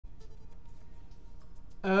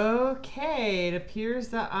Okay, it appears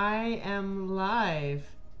that I am live.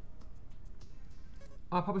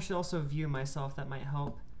 Oh, I probably should also view myself, that might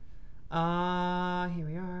help. Here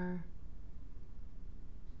we are.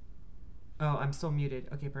 Oh, I'm still muted.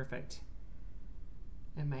 Okay, perfect.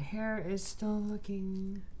 And my hair is still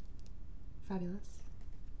looking fabulous.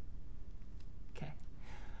 Okay.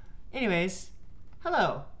 Anyways,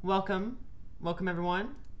 hello. Welcome. Welcome,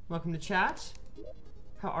 everyone. Welcome to chat.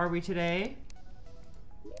 How are we today?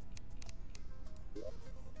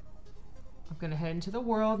 I'm gonna head into the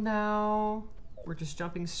world now. We're just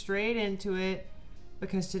jumping straight into it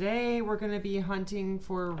because today we're gonna be hunting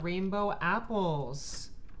for rainbow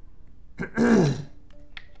apples. I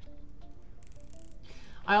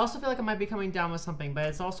also feel like I might be coming down with something, but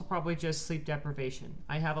it's also probably just sleep deprivation.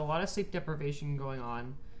 I have a lot of sleep deprivation going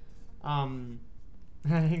on. I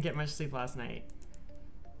didn't get much sleep last night.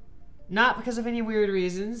 Not because of any weird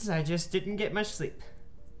reasons, I just didn't get much sleep.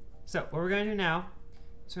 So what we're gonna do now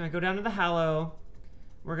is we're gonna go down to the Hallow.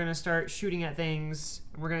 We're gonna start shooting at things.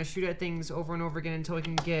 We're gonna shoot at things over and over again until we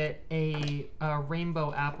can get a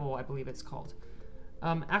rainbow apple, I believe it's called.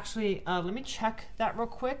 Actually, let me check that real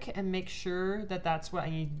quick and make sure that that's what I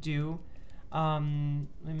need to do. Let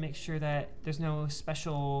me make sure that there's no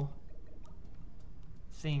special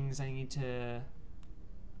things I need to...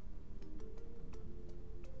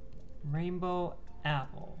 Rainbow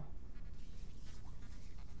apple.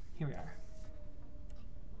 Here we are.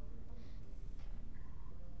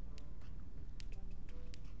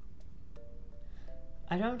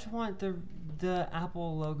 I don't want the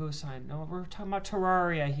Apple logo sign. No, we're talking about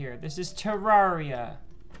Terraria here. This is Terraria.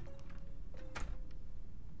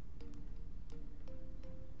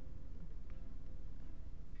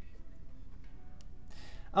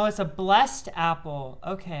 Oh, it's a blessed apple.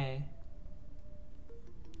 Okay.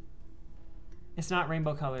 It's not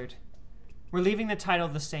rainbow colored. We're leaving the title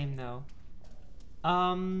the same though.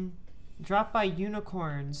 Dropped by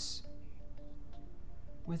unicorns.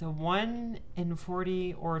 With a 1 in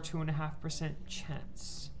 40 or 2.5%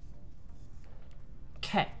 chance.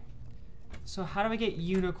 Okay. So how do we get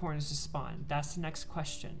unicorns to spawn? That's the next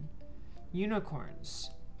question.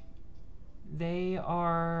 Unicorns. They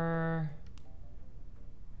are...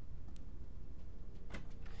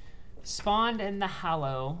 spawned in the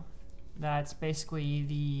Hallow. That's basically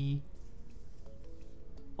the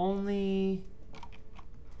only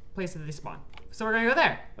place that they spawn. So we're gonna go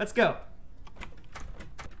there. Let's go.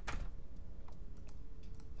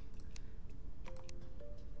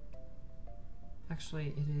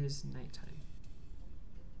 Actually, it is nighttime.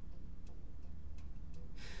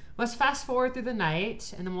 Let's fast forward through the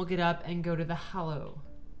night, and then we'll get up and go to the Hallow.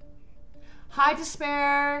 Hi,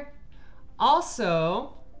 Despair!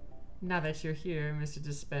 Also, now that you're here, Mr.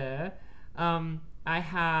 Despair, I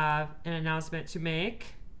have an announcement to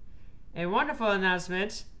make. A wonderful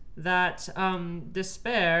announcement that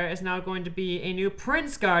Despair is now going to be a new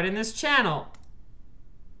Prince Guard in this channel.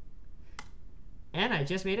 And I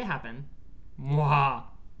just made it happen. Mwah.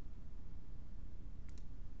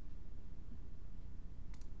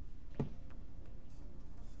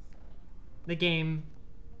 The game.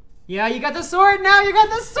 Yeah, you got the sword now! You got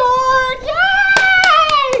the sword!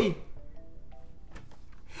 Yay!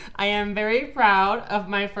 I am very proud of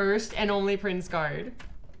my first and only Prince Guard.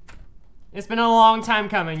 It's been a long time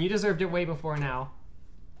coming. You deserved it way before now.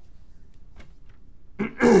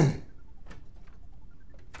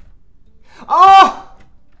 Oh!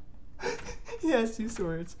 Yes, 2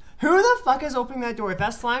 swords. Who the fuck is opening that door? If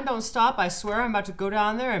that slime don't stop, I swear I'm about to go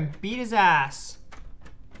down there and beat his ass.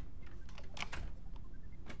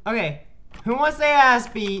 Okay, who wants their ass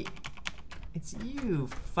beat? It's you,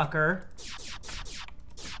 fucker.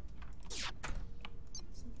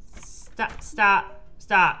 Stop, stop,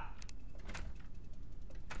 stop.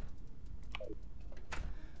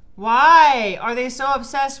 Why are they so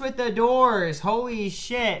obsessed with the doors? Holy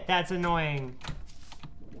shit, that's annoying.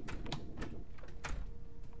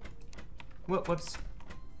 Whoops.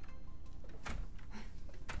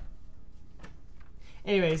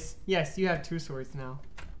 Anyways, yes, you have 2 swords now.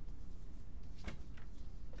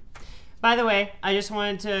 By the way, I just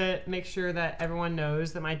wanted to make sure that everyone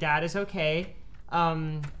knows that my dad is okay.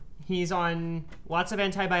 He's on lots of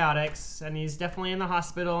antibiotics, and he's definitely in the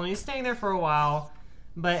hospital, and he's staying there for a while,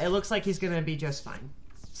 but it looks like he's gonna be just fine.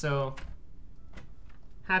 So,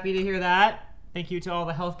 happy to hear that. Thank you to all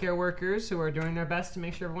the healthcare workers who are doing their best to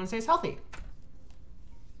make sure everyone stays healthy.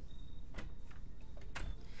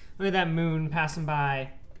 Look at that moon passing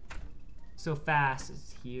by so fast.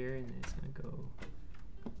 It's here, and it's gonna go.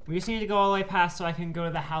 We just need to go all the way past so I can go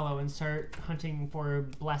to the Hallow and start hunting for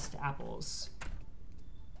blessed apples.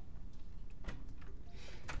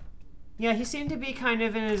 Yeah, he seemed to be kind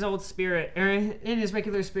of in his old spirit, or in his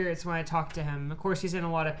regular spirits when I talked to him. Of course, he's in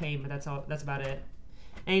a lot of pain, but that's about it.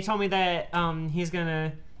 And he told me that he's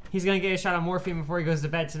gonna get a shot of morphine before he goes to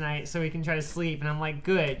bed tonight, so he can try to sleep. And I'm like,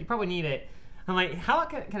 good, you probably need it. I'm like, how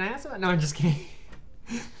can I ask that? No, I'm just kidding.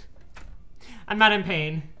 I'm not in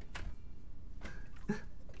pain.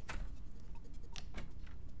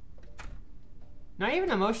 Not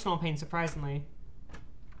even emotional pain, surprisingly.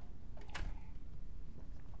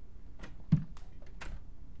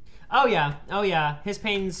 Oh yeah, his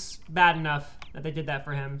pain's bad enough that they did that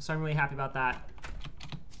for him, so I'm really happy about that.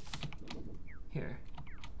 Here.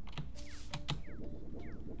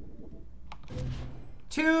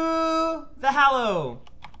 To the Hallow!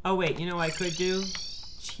 Oh wait, you know what I could do?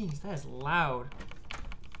 Jeez, that is loud.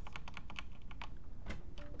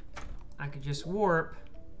 I could just warp.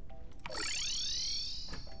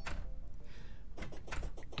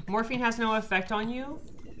 Morphine has no effect on you?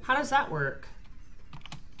 How does that work?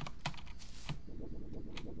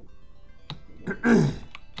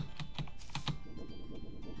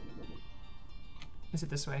 Is it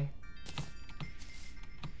this way?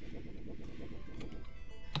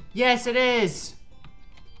 Yes, it is!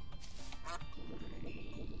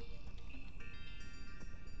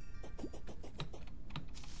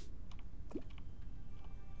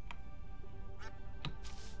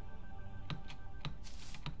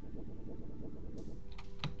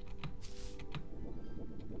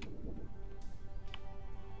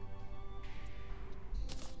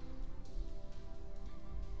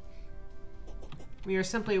 We are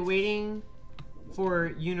simply waiting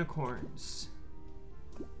for unicorns.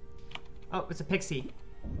 Oh, it's a pixie.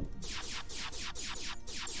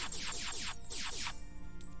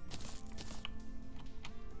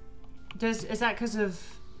 Is that because of...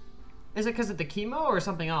 Is it because of the chemo or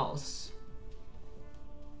something else?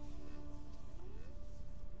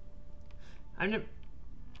 I'm never...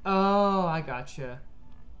 Oh, I gotcha.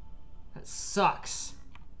 That sucks.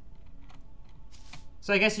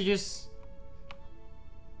 So I guess you just...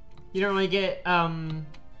 You don't really get pain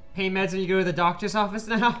meds when you go to the doctor's office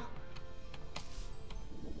now?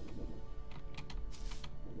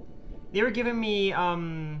 They were giving me,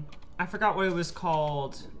 I forgot what it was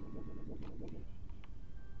called.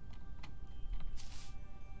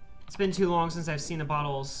 It's been too long since I've seen the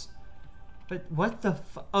bottles. But what the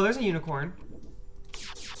fu- Oh, there's a unicorn.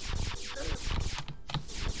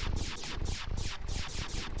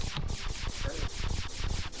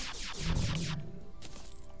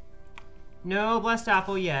 No blessed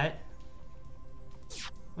apple yet.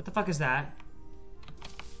 What the fuck is that?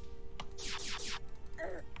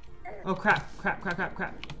 Oh crap, crap, crap, crap,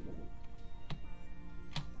 crap.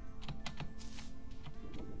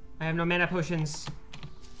 I have no mana potions.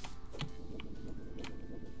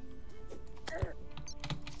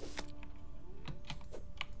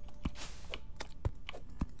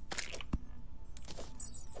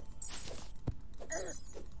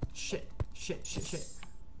 Shit, shit, shit, shit.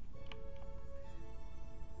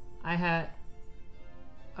 I had...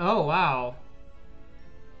 Oh, wow.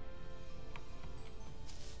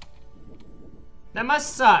 That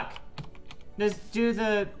must suck. Do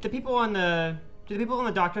the people in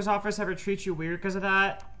the doctor's office ever treat you weird because of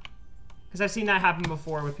that? Because I've seen that happen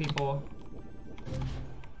before with people.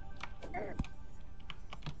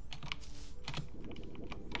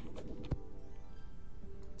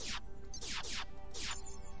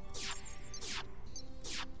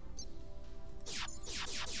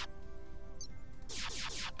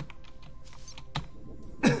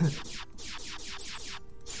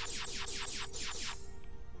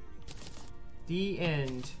 The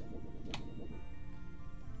end.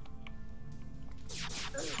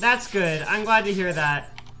 That's good. I'm glad to hear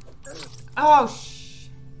that. Oh, shh.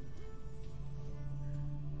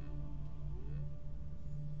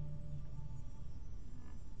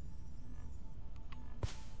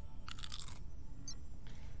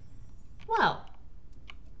 Well.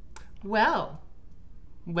 Well.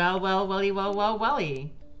 Well, well, welly, well, well,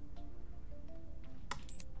 welly.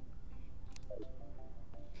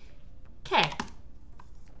 Okay.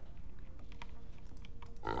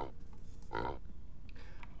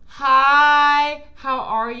 Hi, how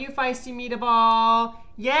are you, feisty meatball?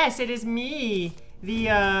 Yes, it is me,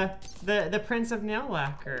 the Prince of Nail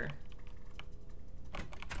Lacquer.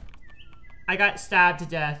 I got stabbed to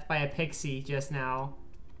death by a pixie just now.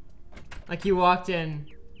 Like he walked in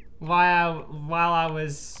while I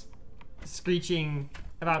was screeching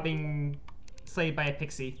about being slayed by a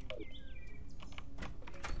pixie.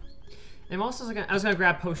 And I was gonna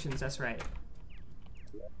grab potions. That's right.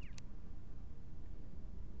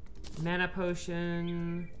 Mana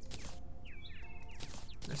potion.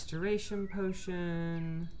 Restoration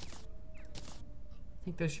potion. I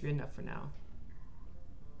think those should be enough for now.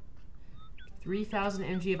 3,000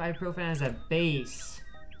 mg of ibuprofen as a base.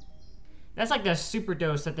 That's like the super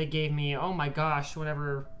dose that they gave me. Oh my gosh,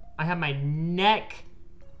 whenever I had my neck,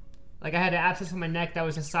 like I had an abscess on my neck that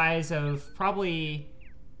was the size of probably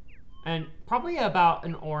about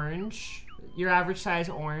an orange, your average size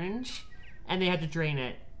orange, and they had to drain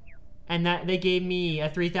it. And that they gave me a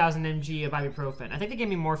 3,000 mg of ibuprofen. I think they gave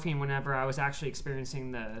me morphine whenever I was actually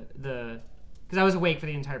experiencing because I was awake for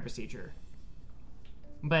the entire procedure.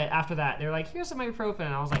 But after that, they're like, here's some ibuprofen.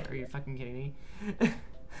 And I was like, are you fucking kidding me?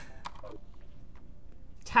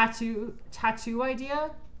 Tattoo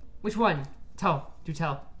idea? Which one? Tell. Do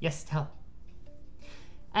tell. Yes, tell.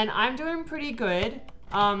 And I'm doing pretty good.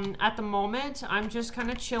 At the moment, I'm just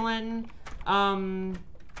kind of chilling. Long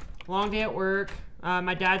day at work.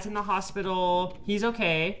 My dad's in the hospital. He's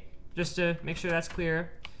okay. Just to make sure that's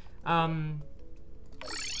clear.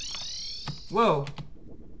 Whoa.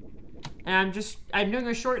 And I'm doing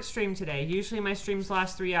a short stream today. Usually my streams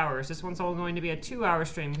last 3 hours. This one's all going to be a 2-hour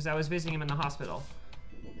stream because I was visiting him in the hospital.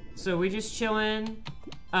 So we just chilling,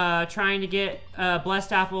 trying to get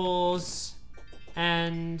blessed apples,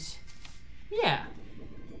 and yeah.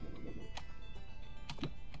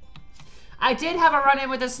 I did have a run-in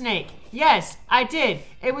with a snake. Yes, I did.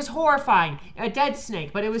 It was horrifying. A dead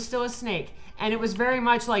snake, but it was still a snake. And it was very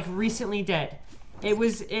much like recently dead. It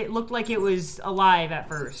looked like it was alive at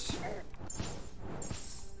first.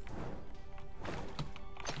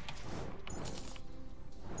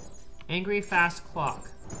 Angry fast clock.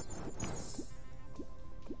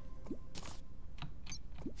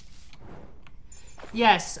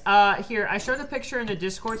 Yes, here, I showed a picture in the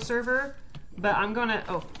Discord server, but I'm gonna,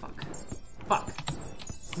 oh, fuck. Fuck.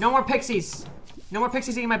 No more pixies. No more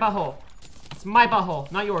pixies eating my butthole. It's my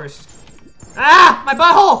butthole, not yours. Ah! My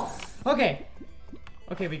butthole! Okay.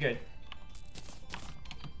 Okay, we good.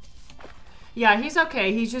 Yeah, he's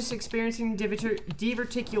okay. He's just experiencing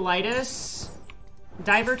diverticulitis.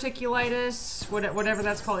 Diverticulitis, whatever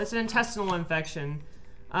that's called. It's an intestinal infection.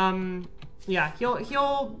 Yeah,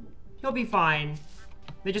 he'll be fine.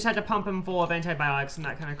 They just had to pump him full of antibiotics and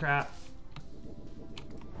that kind of crap.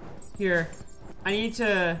 Here, I need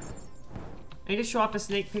to show off a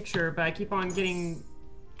snake picture, but I keep on getting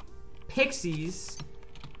pixies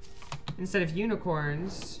instead of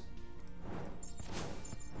unicorns.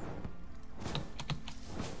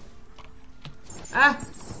 Ah!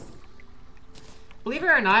 Believe it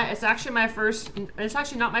or not, it's actually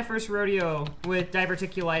not my first rodeo with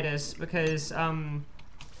diverticulitis because,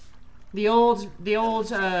 the old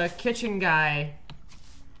kitchen guy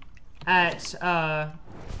at,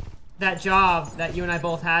 that job that you and I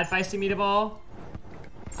both had, Feisty Meatball,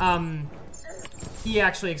 he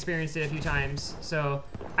actually experienced it a few times, so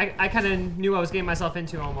I kind of knew I was getting myself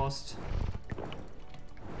into almost.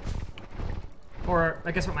 Or,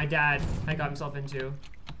 I guess what my dad had got himself into.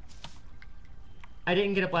 I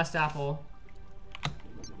didn't get a blessed apple.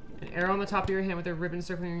 An arrow on the top of your hand with a ribbon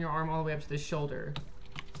circling your arm all the way up to the shoulder.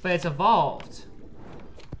 But it's evolved.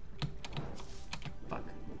 Fuck.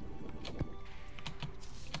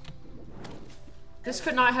 This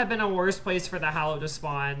could not have been a worse place for the Hallow to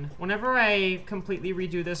spawn. Whenever I completely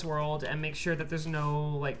redo this world and make sure that there's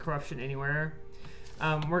no, like, corruption anywhere,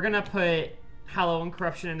 we're gonna put Hallow and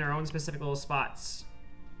corruption in their own specific little spots.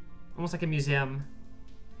 Almost like a museum.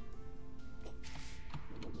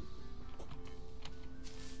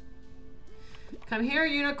 Come here,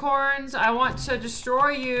 unicorns. I want to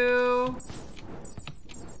destroy you.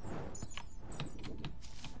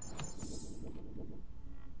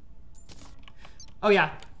 Oh,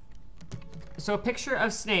 yeah. So a picture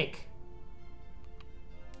of Snake.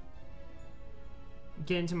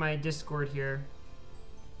 Get into my Discord here.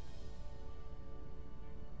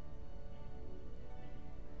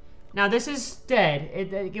 Now this is dead.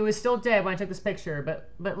 It was still dead when I took this picture,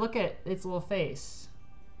 but look at its little face.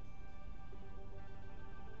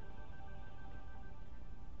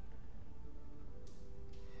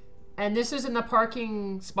 And this is in the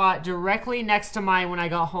parking spot directly next to mine when I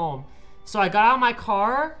got home. So I got out of my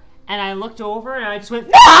car and I looked over and I just went,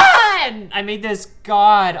 "Ah!" And I made this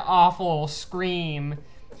god-awful scream.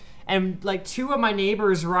 And like 2 of my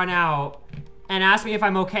neighbors run out and ask me if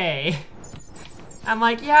I'm okay. I'm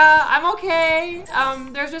like, yeah, I'm okay.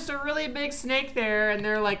 There's just a really big snake there. And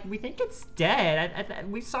they're like, we think it's dead.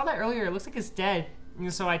 We saw that earlier. It looks like it's dead.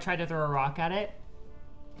 And so I tried to throw a rock at it.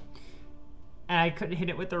 And I couldn't hit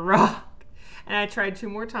it with the rock. And I tried 2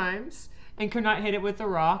 more times and could not hit it with the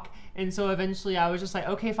rock. And so eventually I was just like,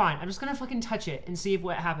 okay, fine. I'm just gonna fucking touch it and see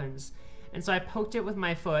what happens. And so I poked it with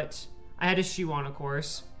my foot. I had a shoe on, of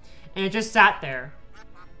course. And it just sat there.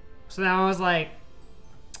 So then I was like,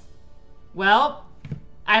 well,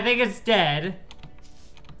 I think it's dead.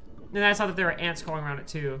 Then I saw that there were ants crawling around it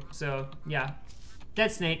too. So, yeah.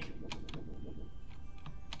 Dead snake.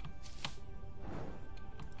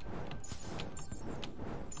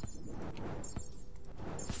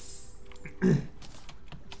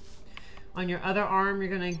 On your other arm, you're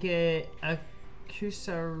gonna get a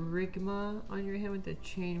Kusarigma on your hand with the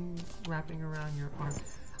chain wrapping around your arm.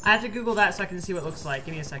 I have to Google that so I can see what it looks like.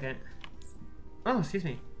 Give me a second. Oh, excuse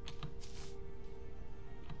me.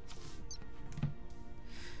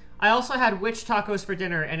 I also had witch tacos for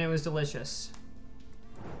dinner, and it was delicious.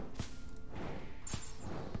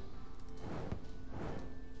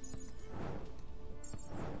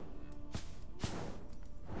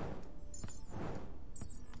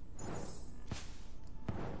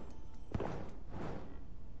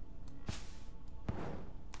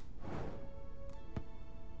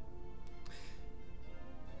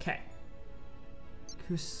 Okay.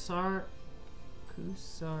 Kusarigma.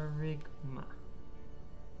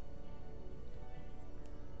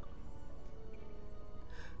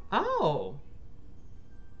 Oh.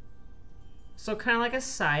 So kind of like a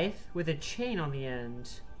scythe with a chain on the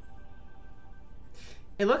end.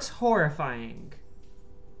 It looks horrifying.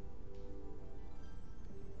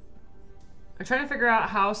 I'm trying to figure out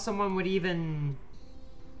how someone would even,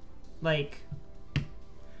 like,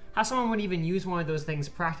 how someone would even use one of those things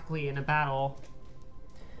practically in a battle.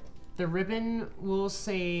 The ribbon will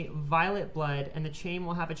say Violet Blood, and the chain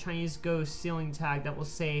will have a Chinese ghost ceiling tag that will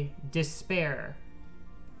say Despair.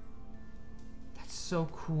 That's so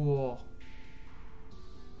cool.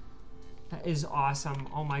 That is awesome.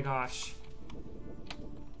 Oh my gosh.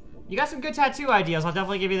 You got some good tattoo ideas. I'll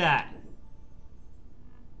definitely give you that.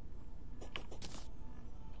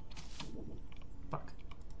 Fuck.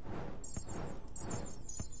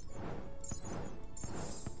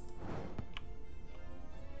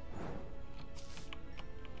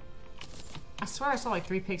 I swear I saw like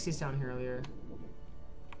 3 pixies down here earlier.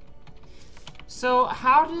 So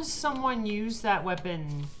how does someone use that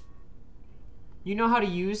weapon? You know how to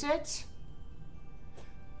use it?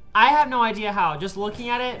 I have no idea how. Just looking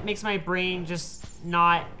at it makes my brain just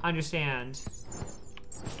not understand.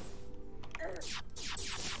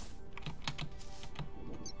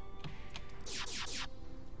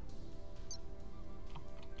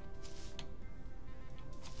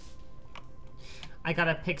 I got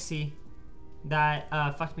a pixie that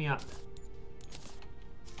fucked me up.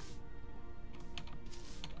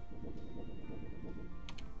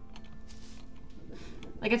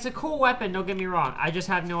 Like, it's a cool weapon, don't get me wrong. I just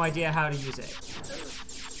have no idea how to use it.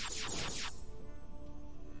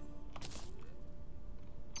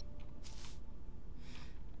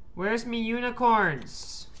 Where's me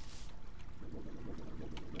unicorns?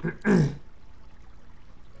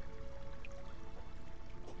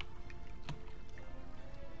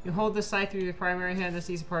 You hold the scythe through your primary hand,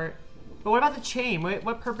 this easy part. But what about the chain?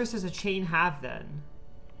 What purpose does a chain have then?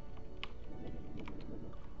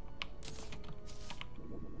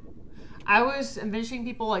 I was envisioning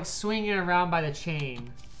people like swinging around by the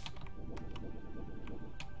chain.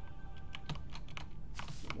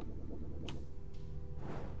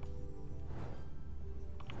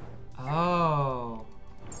 Oh.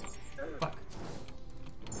 Fuck.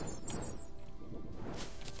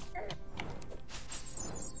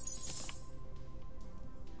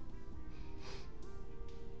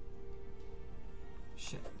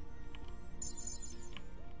 Shit.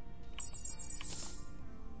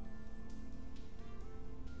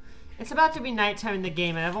 It's about to be nighttime in the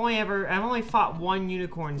game, and I've only fought 1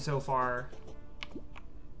 unicorn so far.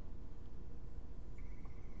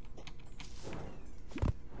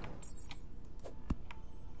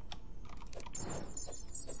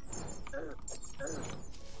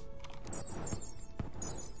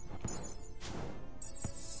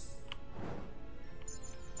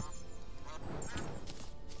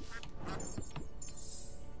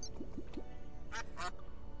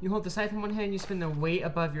 You hold the scythe in one hand and you spin the weight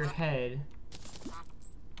above your head.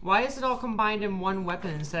 Why is it all combined in one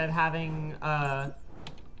weapon instead of having a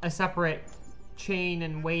separate chain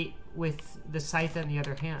and weight with the scythe in the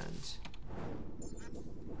other hand?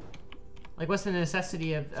 Like, what's the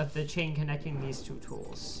necessity of the chain connecting these 2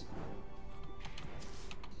 tools?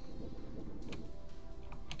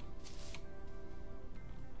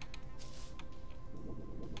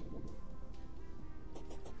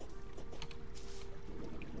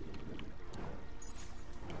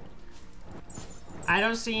 I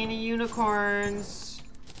don't see any unicorns.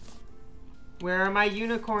 Where are my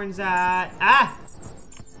unicorns at? Ah!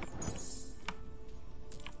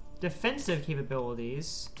 defensive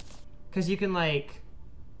capabilities. Because you can, like...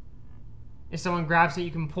 If someone grabs it,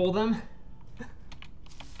 you can pull them.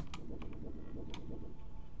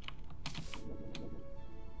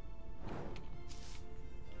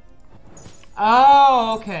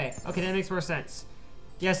 Oh, okay. Okay, that makes more sense.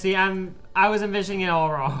 Yeah, see, I was envisioning it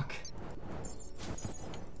all wrong.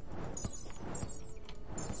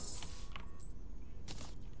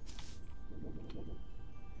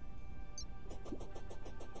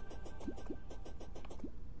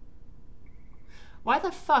 Why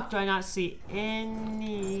the fuck do I not see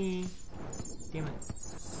any... Damn it.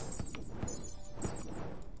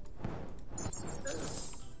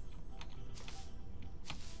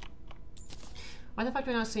 Why the fuck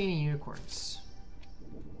do I not see any unicorns?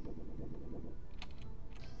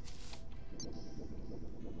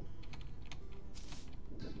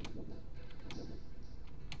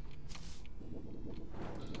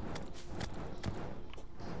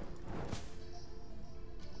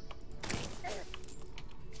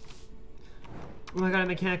 Oh my god, a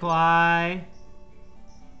mechanical eye.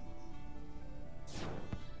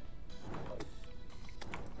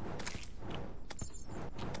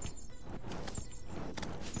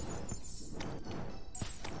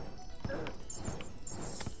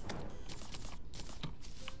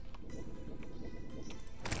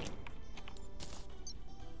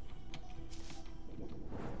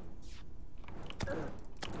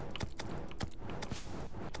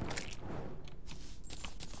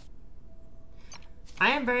 I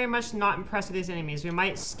am very much not impressed with these enemies. We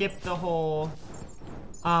might skip the whole,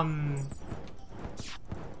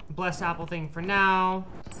 blessed apple thing for now.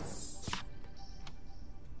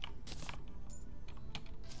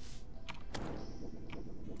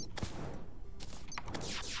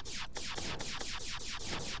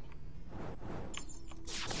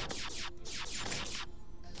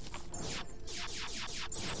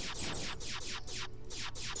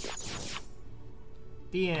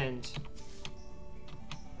 The end.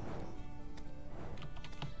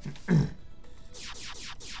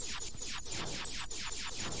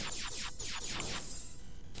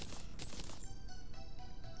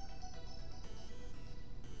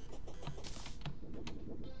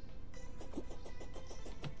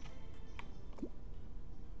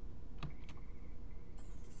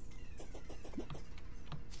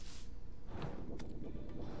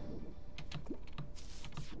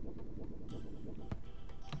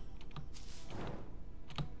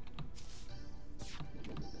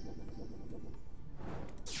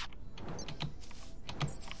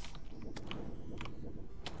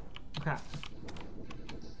 Crap.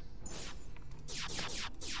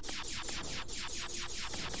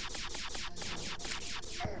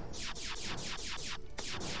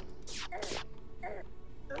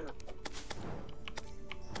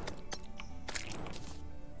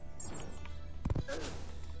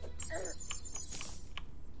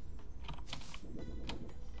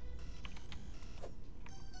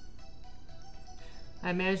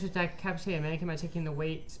 I managed to decapitate a mannequin by taking the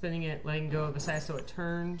weight, spinning it, letting go of the side so it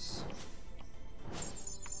turns.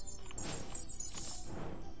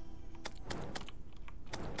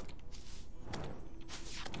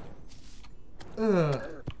 Ugh.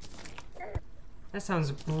 That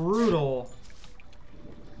sounds brutal.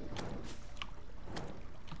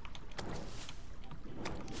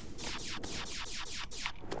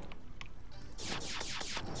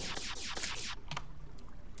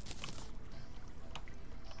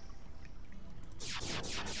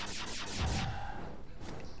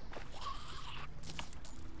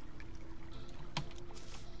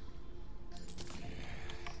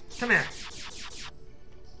 Come here.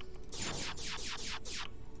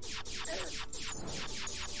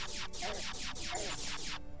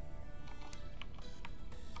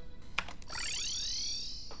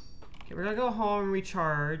 Okay, we're gonna go home and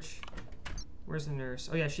recharge. Where's the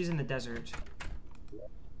nurse? Oh yeah, she's in the desert.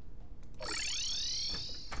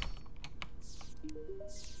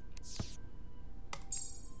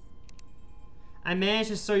 I managed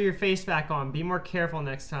to sew your face back on. Be more careful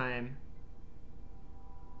next time.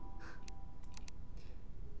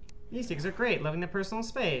 These things are great, loving the personal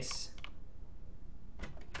space.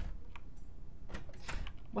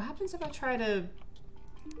 What happens if I try to...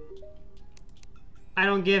 I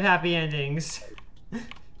don't give happy endings.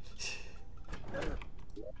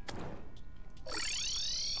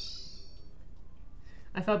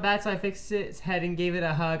 I felt bad, so I fixed its head and gave it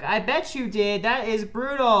a hug. I bet you did. That is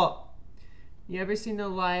brutal. You ever seen the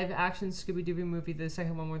live action Scooby-Doo movie, the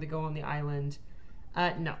second one where they go on the island?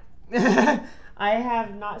 No. I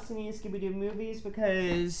have not seen any Scooby-Doo movies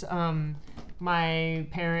because my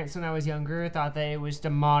parents when I was younger thought that it was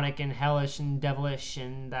demonic and hellish and devilish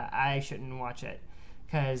and that I shouldn't watch it.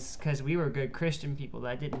 Cause we were good Christian people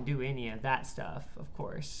that didn't do any of that stuff, of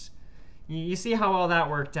course. You see how all that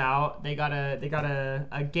worked out. They got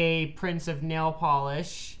a gay prince of nail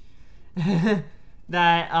polish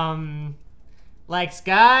that likes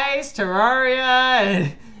guys,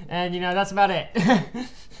 Terraria, and you know, that's about it.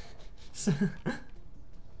 So,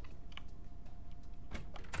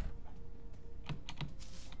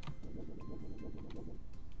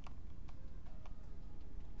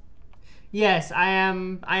 yes, I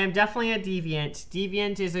am definitely a deviant.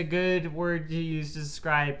 Deviant is a good word to use to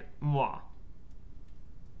describe moi.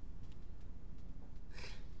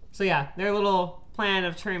 So yeah, their little plan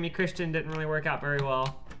of turning me Christian didn't really work out very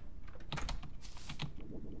well.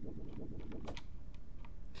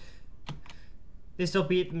 They still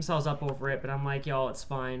beat themselves up over it, but I'm like, y'all, it's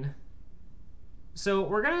fine. So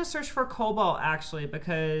we're gonna search for cobalt actually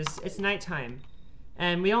because it's nighttime.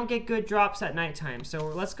 And we don't get good drops at nighttime, so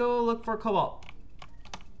let's go look for cobalt.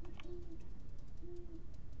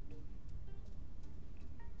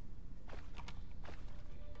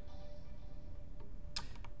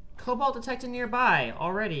 Cobalt detected nearby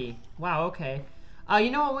already. Wow, okay.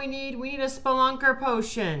 You know what we need? We need a spelunker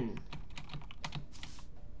potion.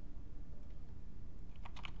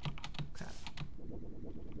 Crap.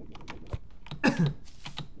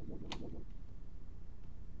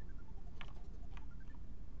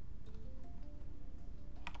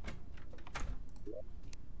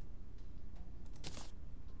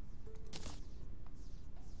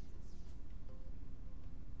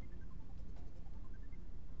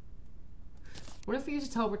 What if we use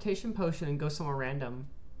a teleportation potion and go somewhere random?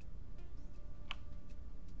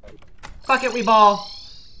 Fuck it, we ball!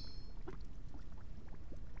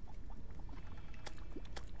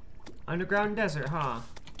 Underground desert, huh?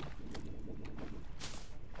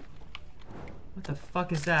 What the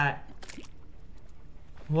fuck is that?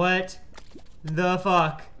 What the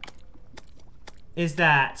fuck is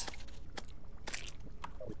that?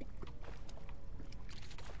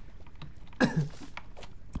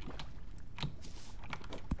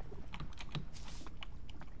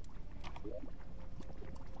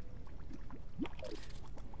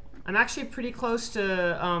 I'm actually pretty close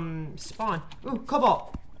to spawn. Ooh,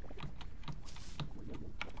 cobalt!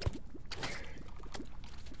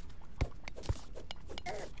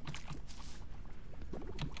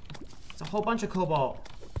 It's a whole bunch of cobalt.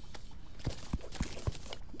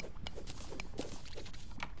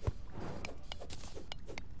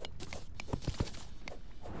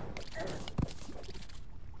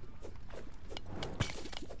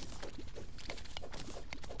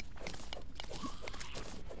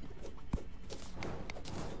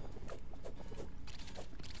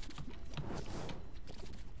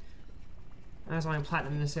 There's only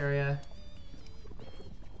platinum in this area.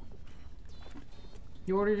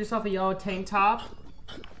 You ordered yourself a yellow tank top?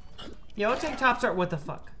 Yellow tank tops are what the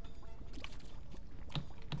fuck?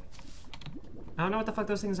 I don't know what the fuck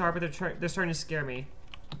those things are, but they're starting to scare me.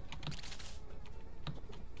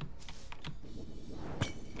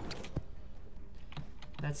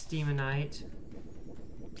 That's demonite.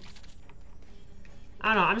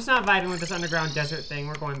 I don't know, I'm just not vibing with this underground desert thing.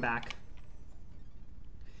 We're going back.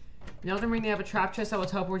 In Elden Ring, they have a trap chest that will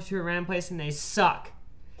teleport you to a random place, and they suck.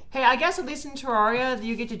 Hey, I guess at least in Terraria,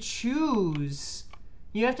 you get to choose.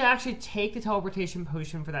 You have to actually take the teleportation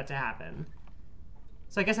potion for that to happen.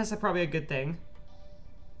 So I guess that's probably a good thing.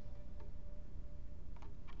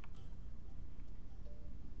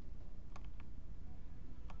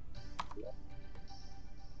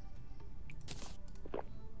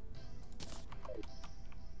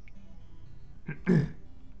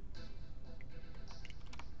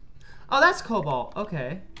 Oh, that's cobalt.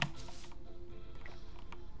 Okay.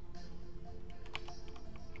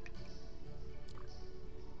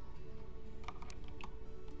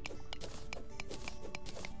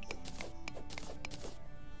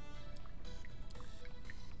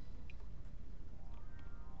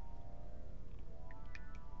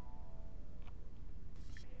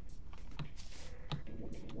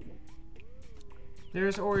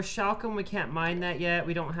 There's Orichalcum. We can't mine that yet.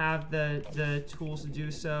 We don't have the tools to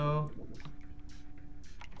do so.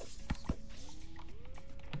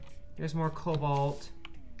 There's more cobalt.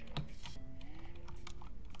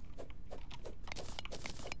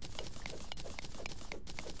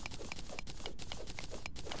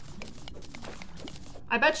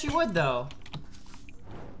 I bet you would, though.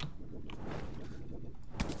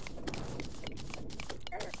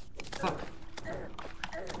 Fuck.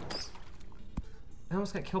 I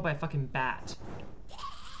almost got killed by a fucking bat.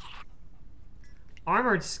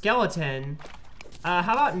 Armored skeleton?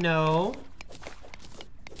 How about no?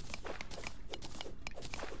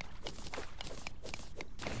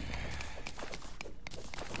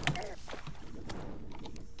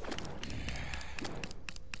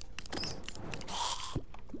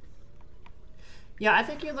 Yeah, I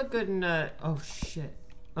think you look good in oh shit.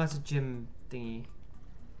 Oh, that's a gym thingy.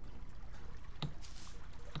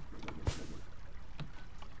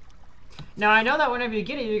 Now I know that whenever you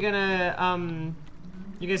get it, you're gonna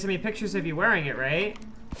send me pictures of you wearing it, right?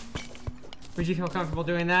 Would you feel comfortable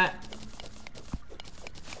doing that?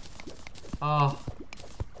 Oh.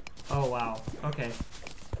 Oh wow. Okay.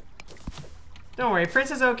 Don't worry,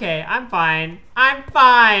 Prince is okay. I'm fine. I'm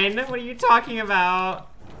fine! What are you talking about?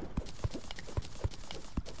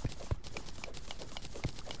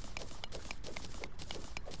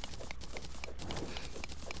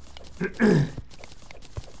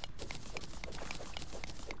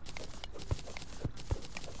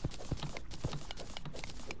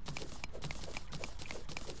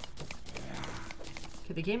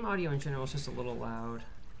 Okay, the game audio in general is just a little loud.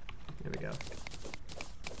 There we go.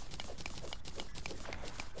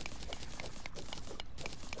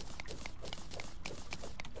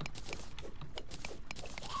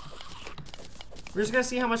 We're just gonna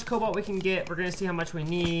see how much cobalt we can get. We're gonna see how much we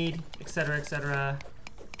need, etc., etc.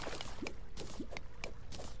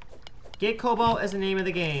 Get cobalt is the name of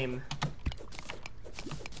the game.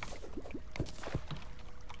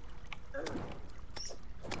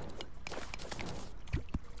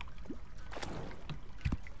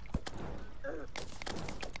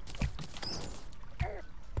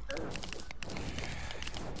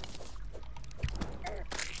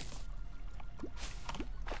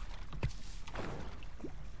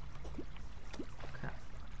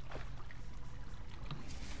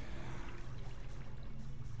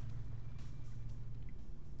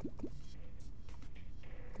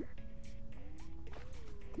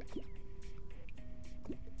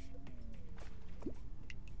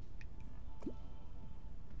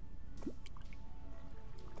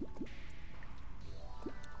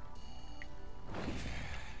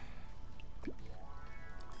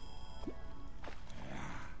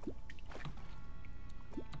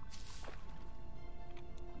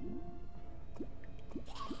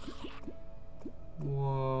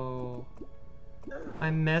 Whoa.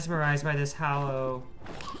 I'm mesmerized by this hallow.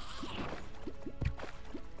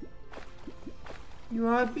 You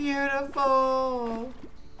are beautiful.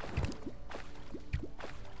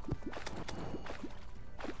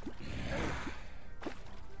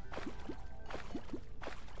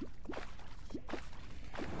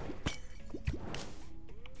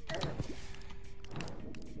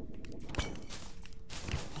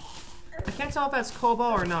 I can't tell if that's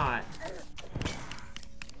cobalt or not.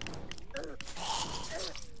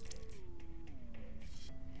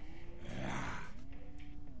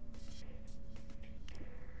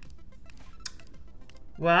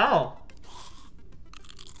 Well.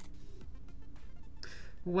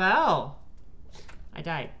 Well. I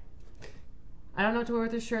died. I don't know what to wear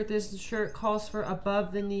with this shirt. This shirt calls for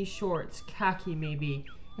above the knee shorts. Khaki maybe.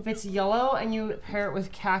 If it's yellow and you pair it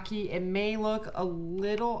with khaki, it may look a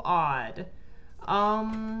little odd.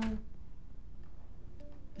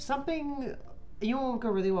 Something, you know what would go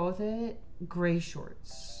really well with it? Gray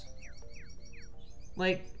shorts.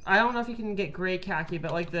 Like, I don't know if you can get gray khaki,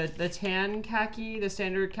 but like the tan khaki, the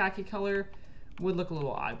standard khaki color, would look a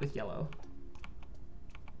little odd with yellow.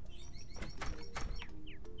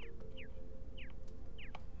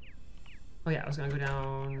 Oh yeah, I was gonna go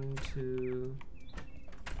down to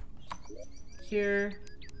here.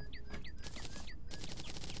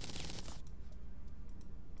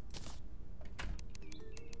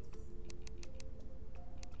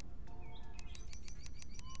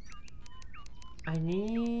 I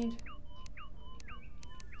need...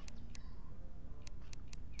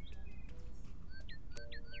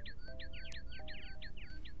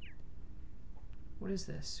 What is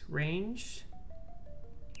this? Ranged?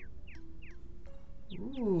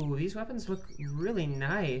 Ooh, these weapons look really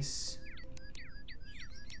nice.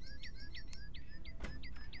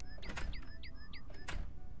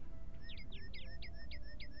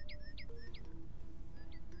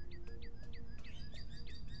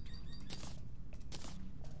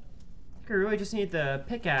 I really just need the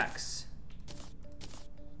pickaxe.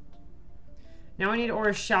 Now I need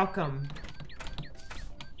orichalcum.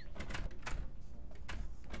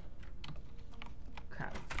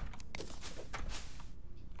 Crap.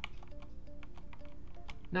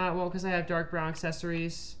 Not well because I have dark brown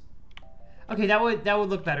accessories. Okay, that would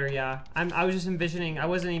look better. Yeah, I was just envisioning. I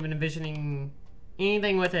wasn't even envisioning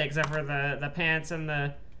anything with it except for the pants and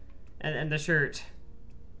the shirt,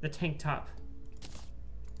 the tank top.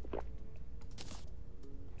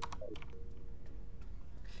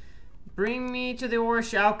 Bring me to the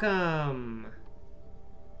Orichalcum.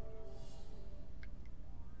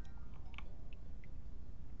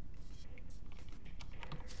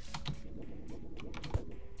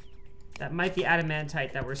 That might be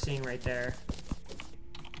adamantite that we're seeing right there.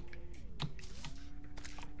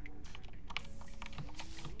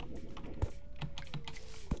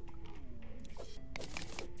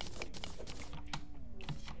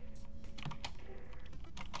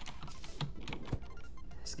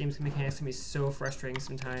 This game's mechanics can be so frustrating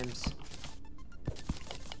sometimes.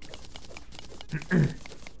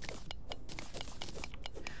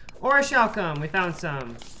 Orichalcum, we found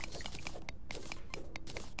some.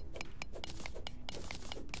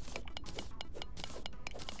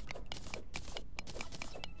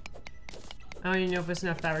 I don't even know if it's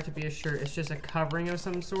enough fabric to be a shirt. It's just a covering of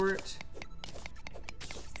some sort.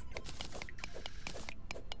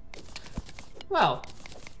 Well,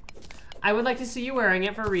 I would like to see you wearing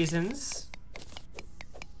it for reasons.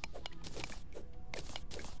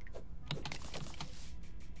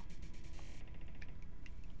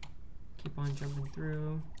 Keep on jumping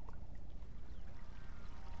through.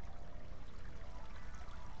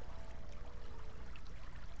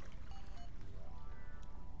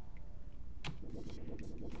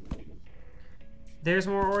 There's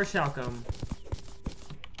more Orichalcum.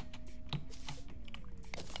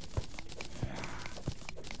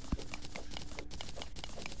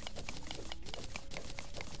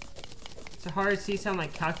 It's a hard C sound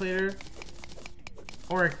like calculator.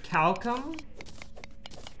 Or calcum?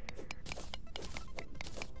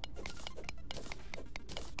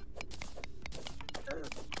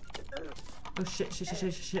 Oh shit, shit, shit,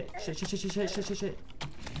 shit, shit, shit, shit, shit, shit, shit, shit, shit, shit.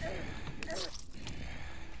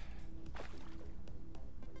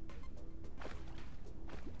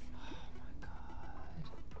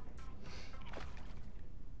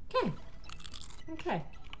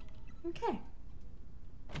 Okay.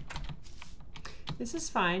 This is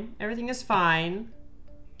fine. Everything is fine.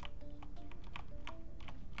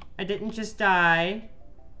 I didn't just die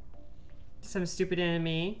to some stupid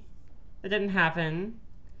enemy. That didn't happen.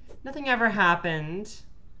 Nothing ever happened.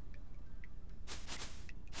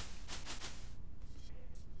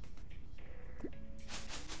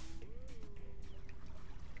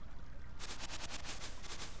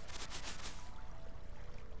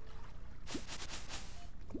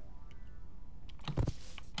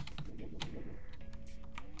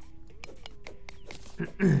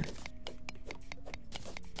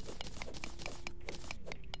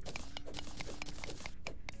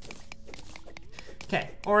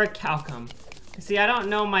 Okay, Orichalcum. See, I don't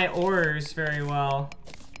know my ores very well.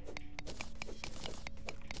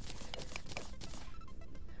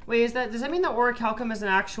 Wait, does that mean that Orichalcum is an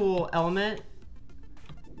actual element?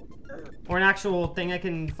 Or an actual thing I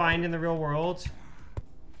can find in the real world?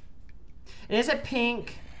 And is it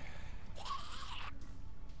pink?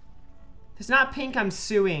 If it's not pink, I'm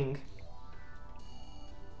suing.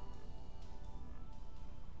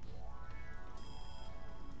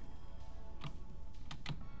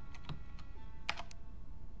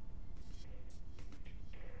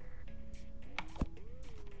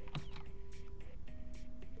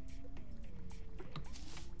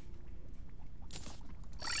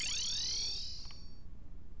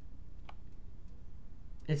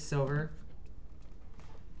 It's silver.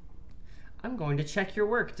 I'm going to check your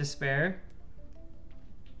work, Despair.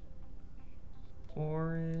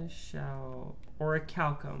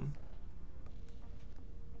 Orichalcum.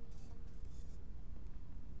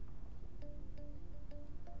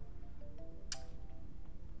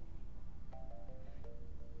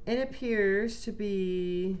 It appears to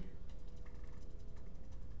be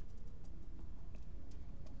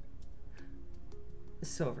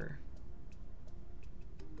silver.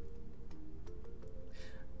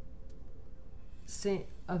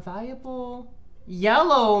 A valuable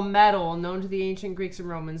yellow metal known to the ancient Greeks and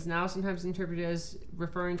Romans, now sometimes interpreted as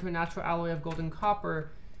referring to a natural alloy of gold and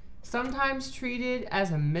copper, sometimes treated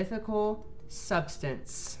as a mythical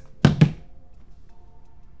substance.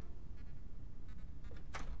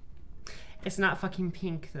 It's not fucking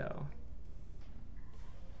pink, though.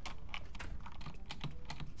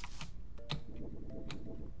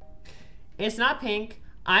 It's not pink.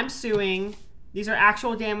 I'm suing. These are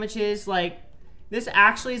actual damages, like... This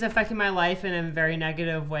actually is affecting my life in a very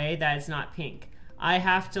negative way that it's not pink. I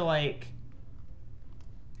have to, like...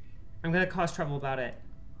 I'm gonna cause trouble about it.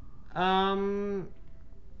 How do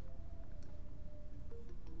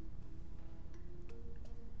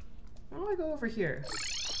I go over here?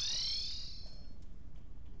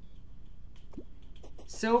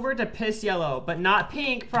 Silver to piss yellow, but not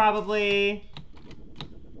pink, probably.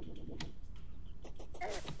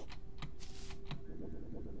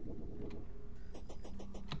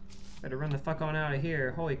 Better run the fuck on out of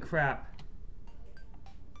here. Holy crap.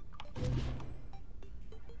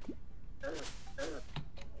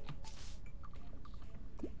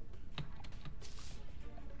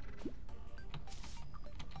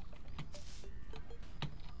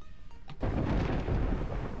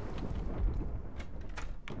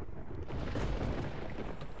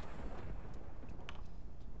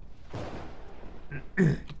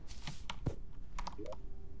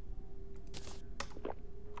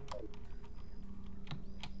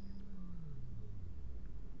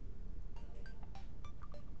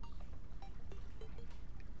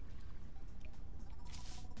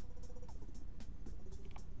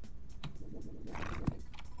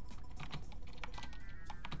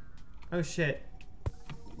 Oh shit.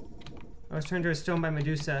 I was turned to a stone by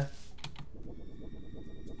Medusa.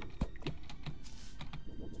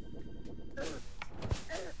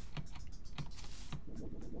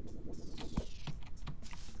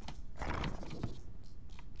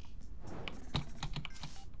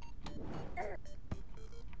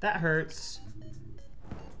 That hurts.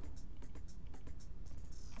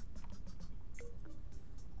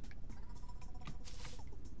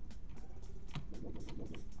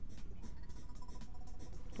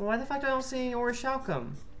 Well, why the fuck do I don't see any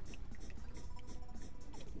orichalcum?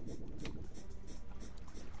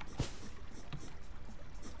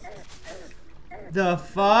 The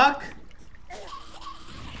fuck?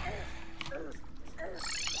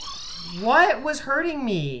 What was hurting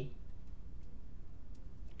me?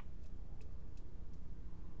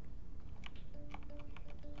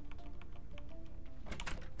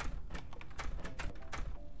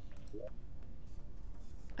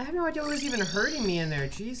 I have no idea what was even hurting me in there.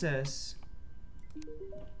 Jesus.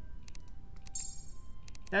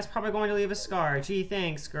 That's probably going to leave a scar. Gee,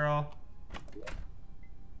 thanks, girl.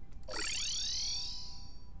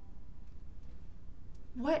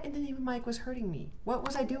 What in the name of Mike was hurting me? What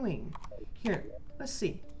was I doing? Here, let's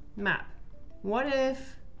see. Map. What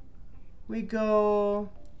if we go...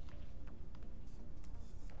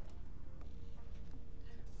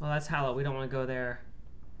 Well, that's Hallow. We don't want to go there.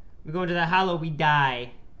 We go into the Hallow, we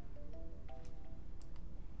die.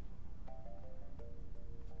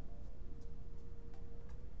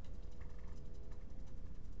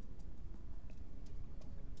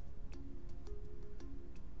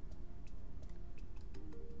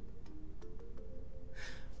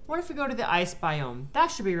 What if we go to the ice biome?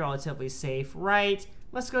 That should be relatively safe, right?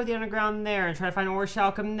 Let's go to the underground there and try to find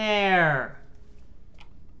orichalcum there.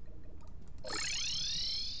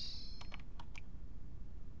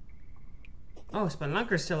 Oh,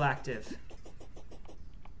 Spelunker's still active.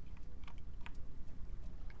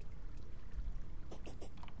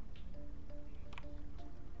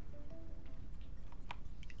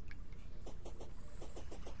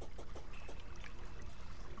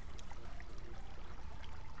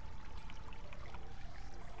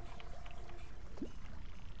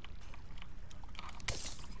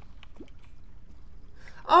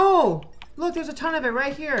 Oh! Look, there's a ton of it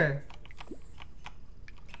right here.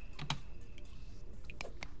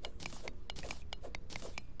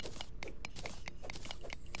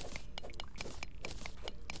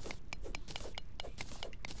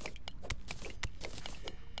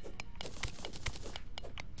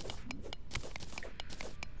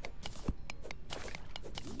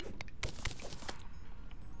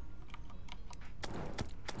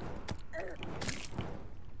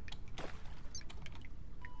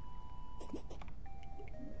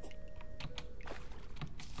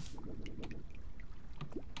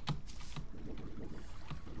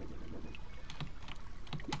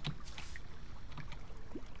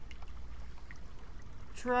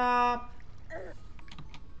 Drop.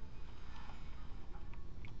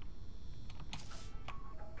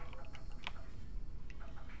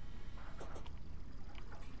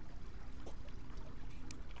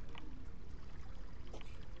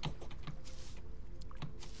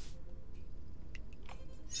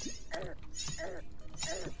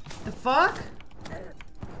 The fuck?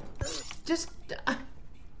 Just...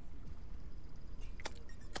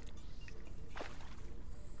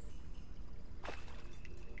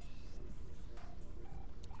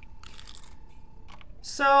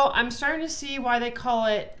 So, I'm starting to see why they call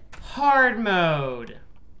it hard mode.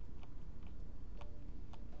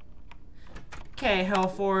 Okay,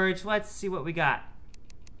 Hellforge, let's see what we got.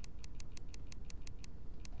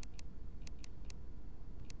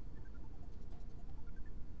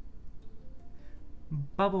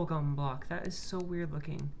 Bubblegum block, that is so weird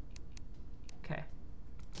looking. Okay.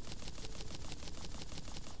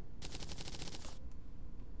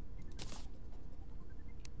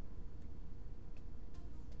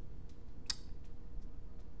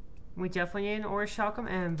 We definitely need an ore Shalcom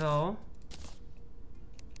anvil.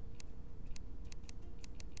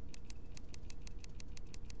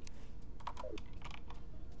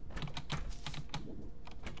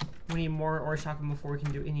 We need more ore Shalcom before we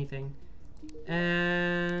can do anything.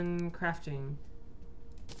 And crafting.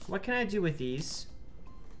 What can I do with these?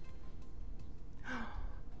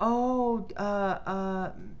 Oh,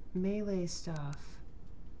 melee stuff.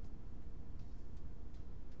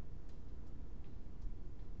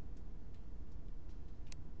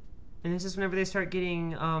 And this is whenever they start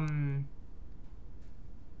getting,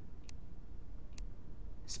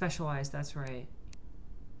 specialized, that's right.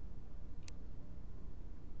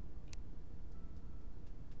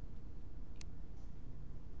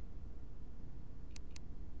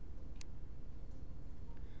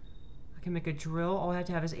 I can make a drill. All I have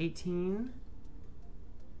to have is 18.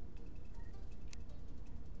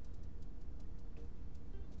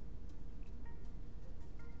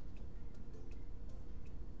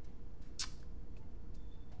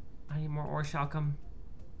 I need more ore Shalcom.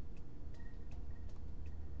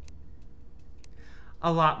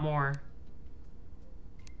 A lot more.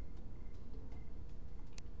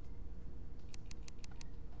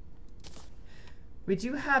 We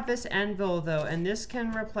do have this anvil though, and this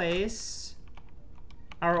can replace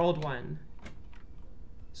our old one.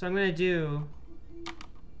 So I'm gonna do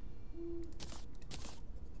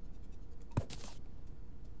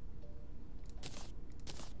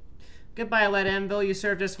goodbye, lead anvil. You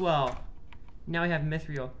served us well. Now we have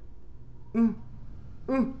mithril.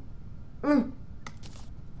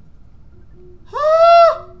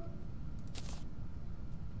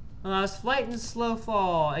 Allows flight and slow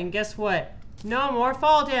fall. And guess what? No more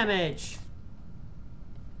fall damage.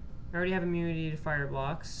 I already have immunity to fire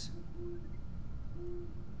blocks.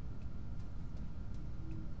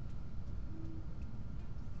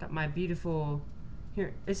 Got my beautiful...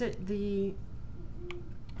 Here, is it the...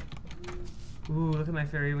 Ooh, look at my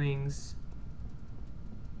fairy wings.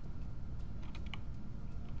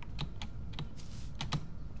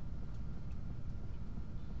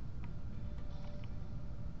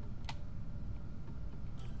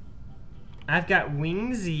 I've got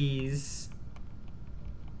wingsies.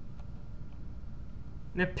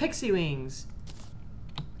 And they're pixie wings.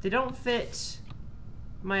 They don't fit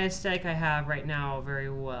my aesthetic I have right now very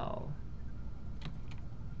well.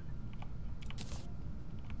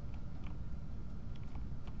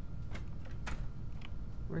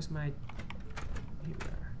 Where's my... Here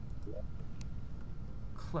we are.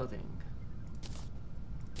 Clothing.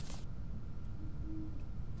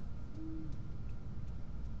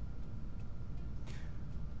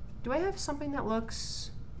 Do I have something that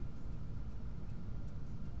looks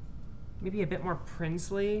maybe a bit more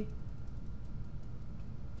princely?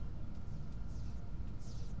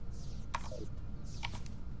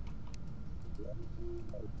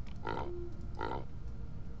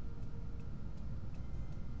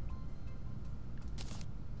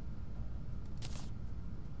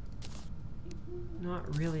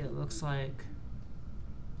 Not really, it looks like.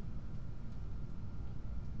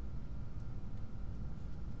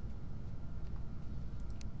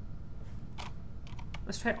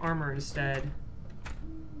 Let's try armor instead.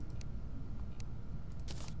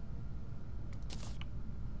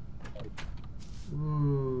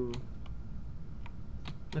 Ooh.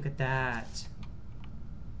 Look at that.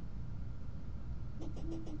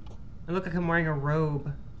 I look like I'm wearing a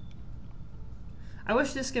robe. I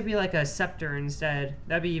wish this could be like a scepter instead.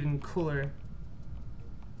 That'd be even cooler.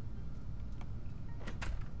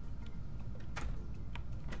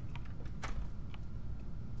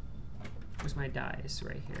 Where's my dice?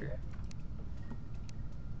 Right here.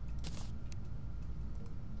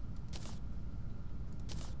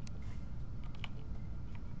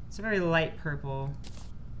 It's a very light purple.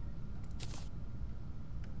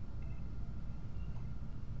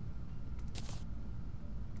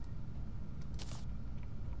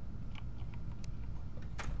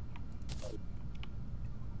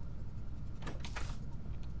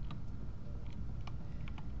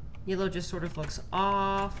 Yellow just sort of looks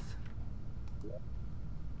off.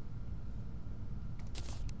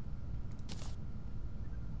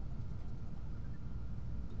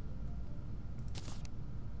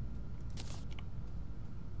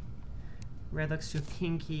 Red looks too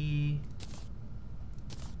pinky.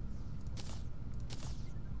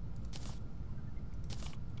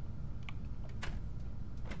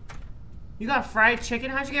 You got fried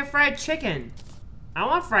chicken? How'd you get fried chicken? I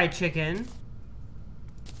want fried chicken.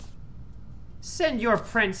 Send your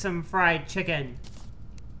prince some fried chicken.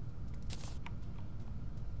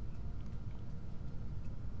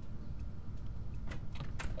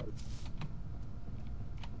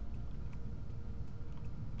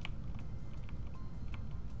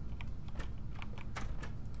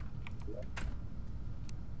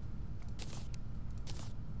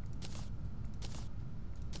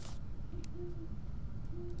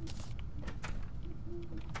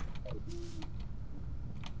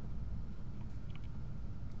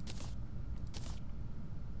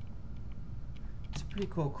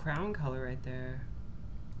 Pretty cool crown color right there.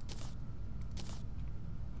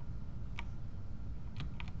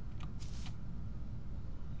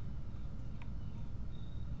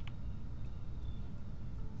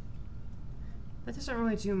 That doesn't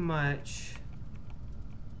really do much.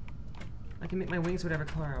 I can make my wings whatever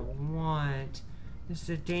color I want. This is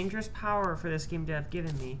a dangerous power for this game to have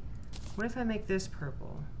given me. What if I make this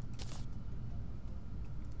purple?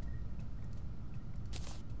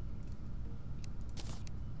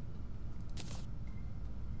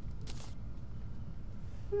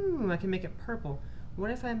 I can make it purple.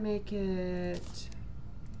 What if I make it...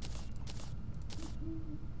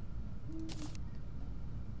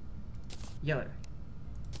 yellow?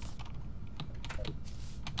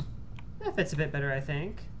 That fits a bit better, I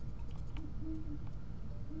think.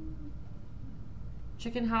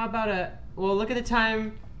 Chicken, how about a... well, look at the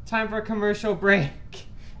time. Time for a commercial break.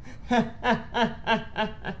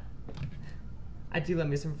 I do love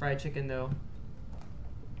me some fried chicken, though.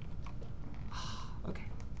 Okay.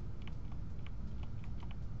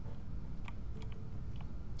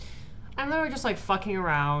 I'm literally just, like, fucking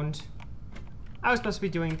around. I was supposed to be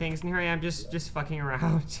doing things, and here I am just fucking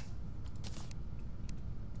around.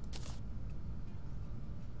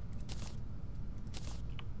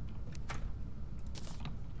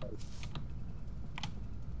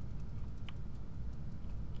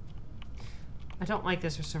 I don't like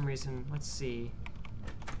this for some reason. Let's see.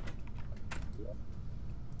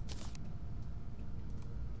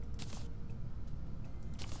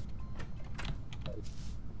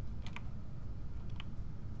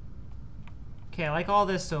 Okay, I like all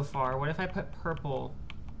this so far. What if I put purple?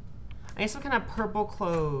 I need some kind of purple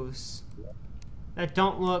clothes that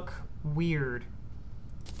don't look weird.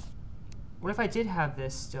 What if I did have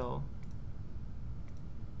this still?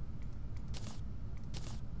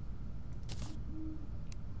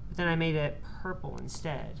 But then I made it purple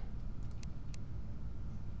instead.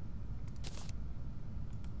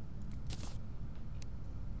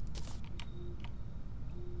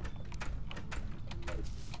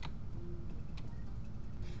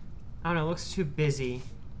 I don't know, it looks too busy.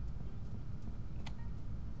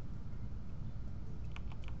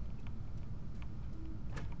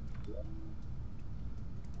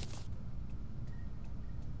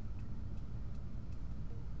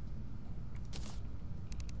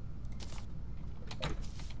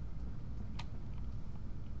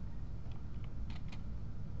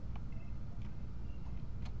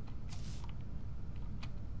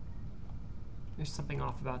 There's something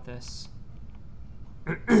off about this.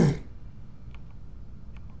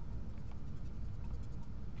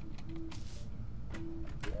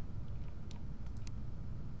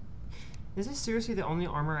 Is this seriously the only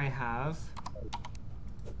armor I have?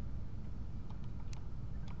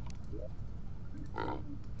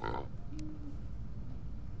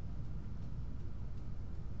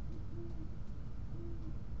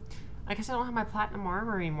 I guess I don't have my platinum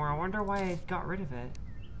armor anymore. I wonder why I got rid of it.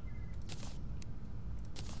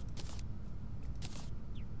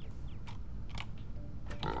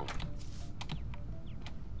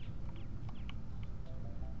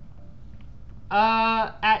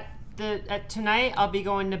 At tonight I'll be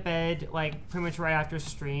going to bed like pretty much right after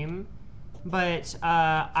stream, but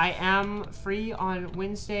I am free on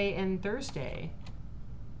Wednesday and Thursday.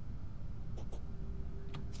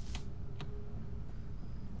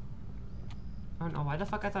 I don't know why the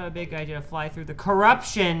fuck I thought it'd be a good idea to fly through the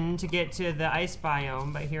corruption to get to the ice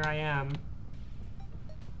biome, but here I am.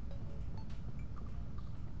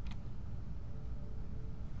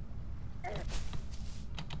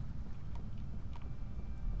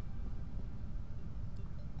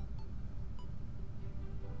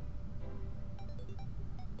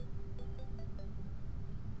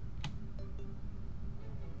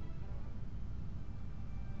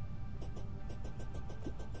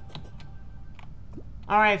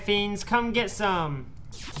 Alright, fiends, come get some.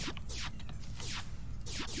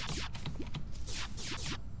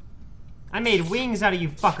 I made wings out of you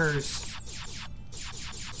fuckers.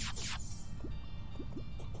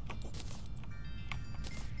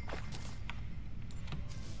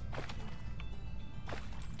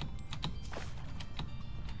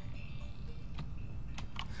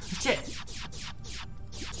 Shit.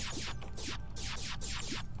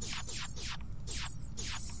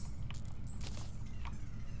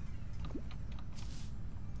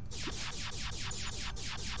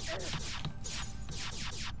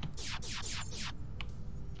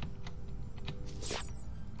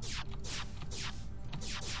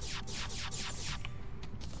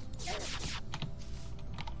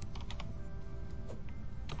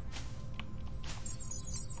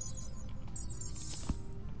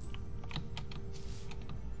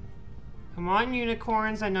 Come on,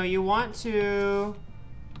 unicorns. I know you want to.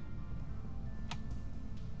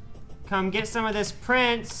 Come get some of this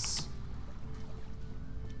prince.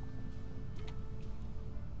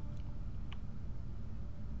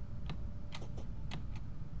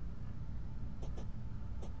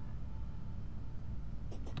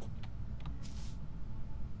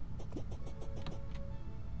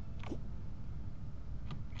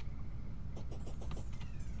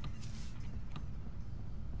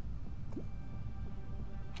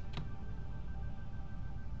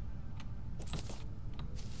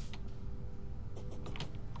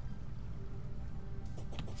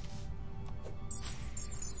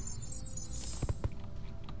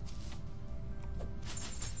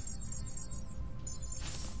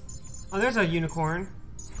 Oh, there's a unicorn.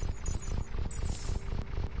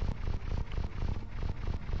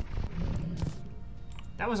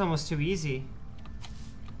 That was almost too easy.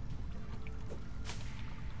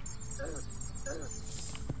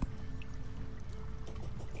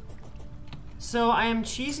 So I am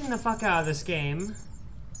cheesing the fuck out of this game.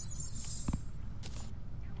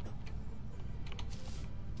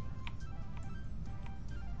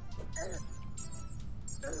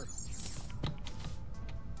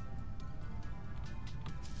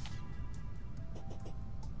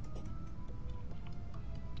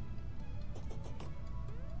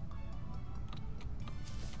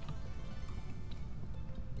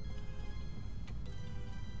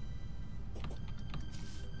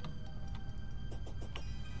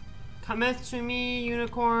 Cometh to me,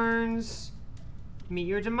 unicorns. Meet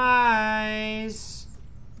your demise.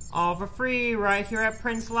 All for free right here at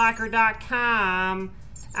princelacquer.com.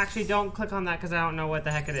 Actually, don't click on that because I don't know what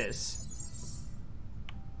the heck it is.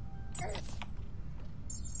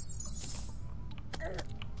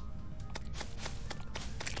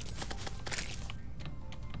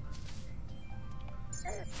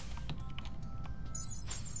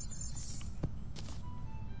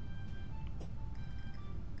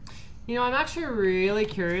 You know, I'm actually really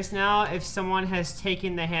curious now if someone has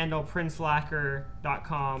taken the handle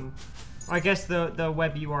princelacquer.com, or I guess the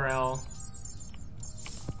web URL.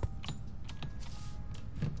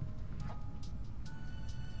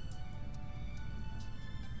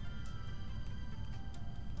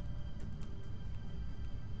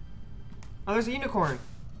 Oh, there's a unicorn.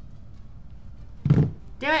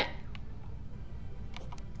 Damn it!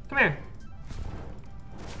 Come here.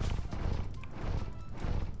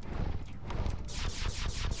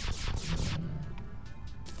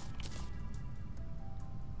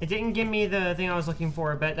 It didn't give me the thing I was looking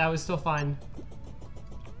for, but that was still fun.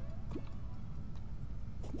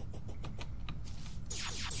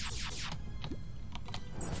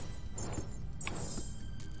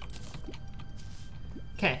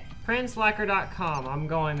 Okay, princelacquer.com. I'm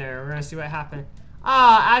going there. We're gonna see what happened.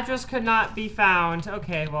 Ah, address could not be found.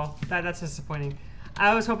 Okay, well, that's disappointing.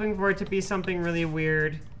 I was hoping for it to be something really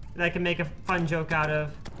weird that I could make a fun joke out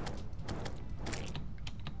of.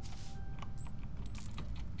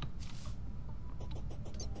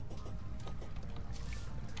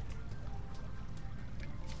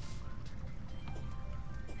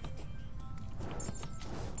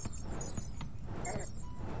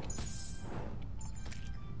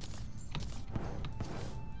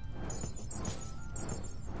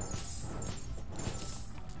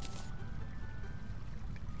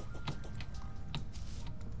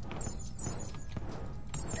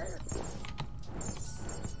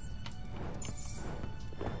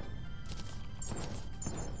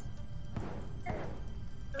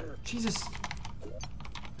 Jesus.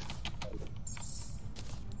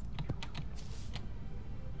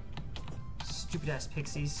 Stupid ass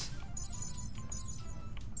pixies.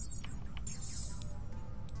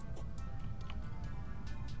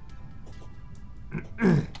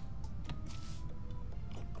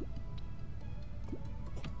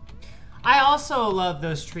 I also love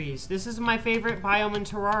those trees. This is my favorite biome in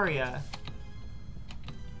Terraria.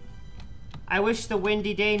 I wish the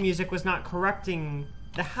windy day music was not corrupting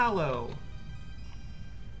the hallow.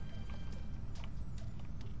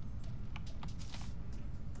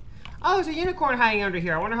 Oh, there's a unicorn hiding under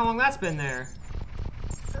here. I wonder how long that's been there.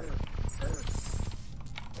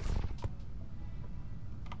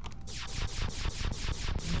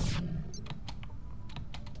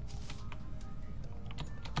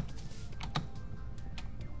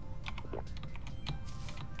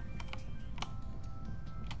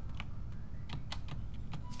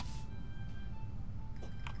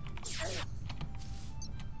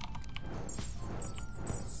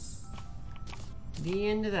 The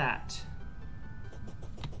end of that.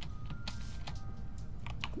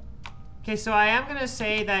 Okay, so I am gonna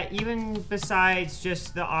say that even besides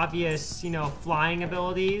just the obvious, you know, flying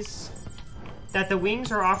abilities, that the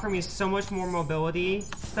wings are offering me so much more mobility,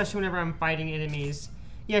 especially whenever I'm fighting enemies.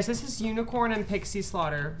 Yes, this is unicorn and pixie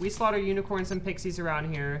slaughter. We slaughter unicorns and pixies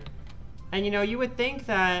around here. And you know, you would think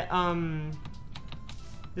that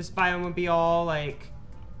this biome would be all like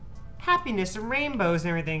happiness and rainbows and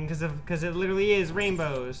everything because it literally is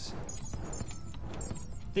rainbows.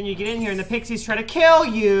 Then you get in here and the pixies try to kill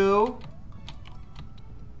you.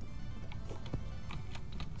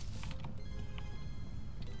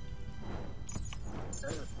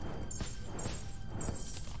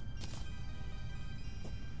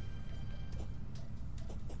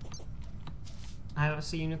 I don't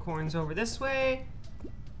see unicorns over this way.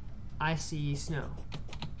 I see snow.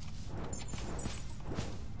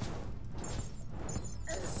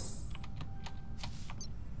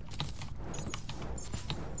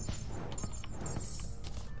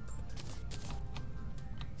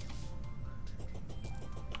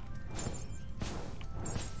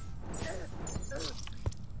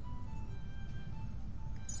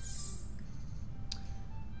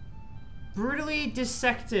 Brutally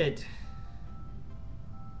dissected.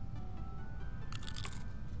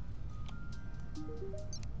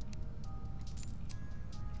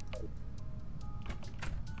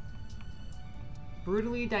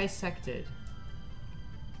 Brutally dissected.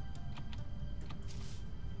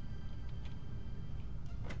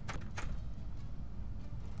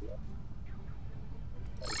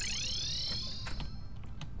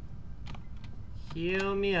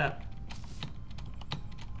 Heal me up.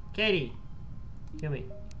 Katie, heal me.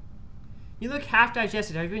 You look half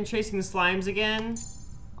digested. Have you been chasing the slimes again?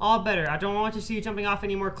 All better. I don't want to see you jumping off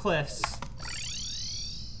any more cliffs.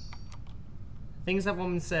 Things that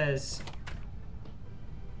woman says.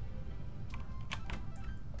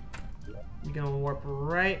 You're gonna warp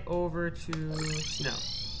right over to snow.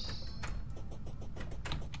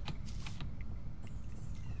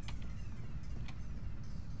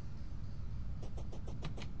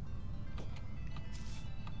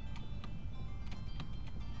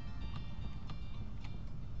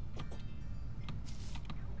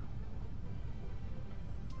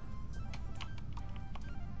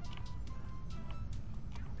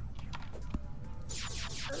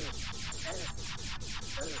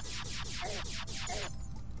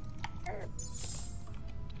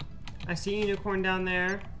 I see a unicorn down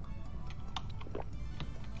there.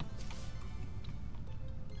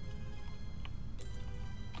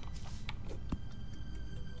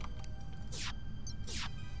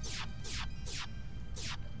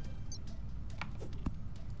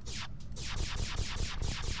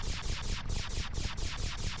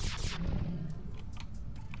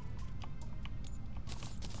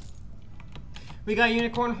 We got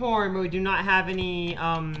unicorn horn, but we do not have any,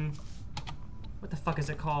 what the fuck is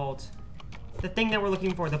it called? The thing that we're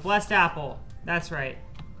looking for, the blessed apple. That's right.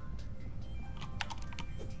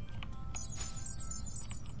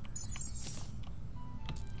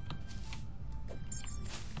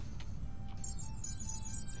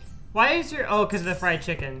 Why is your... Oh, because of the fried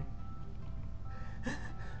chicken.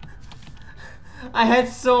 I had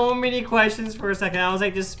so many questions for a second. I was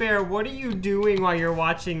like, Despair, what are you doing while you're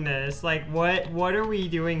watching this? Like, what are we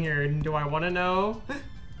doing here? Do I want to know?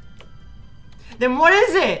 Then what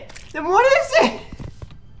is it? Then what is it?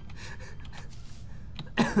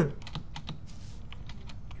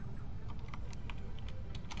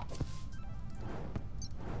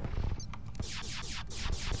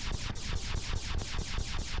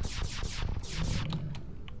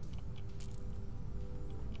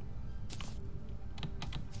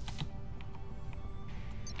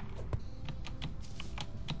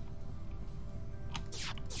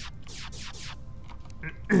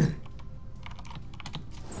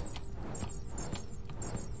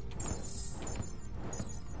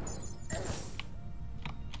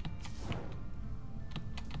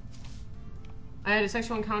 I had a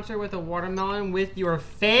sexual encounter with a watermelon with your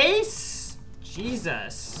face?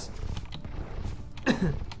 Jesus.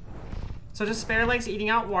 So Despair likes eating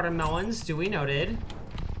out watermelons, duly noted.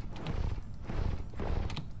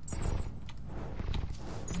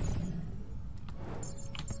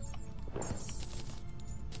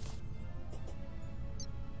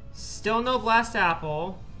 Still no blast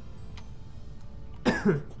apple.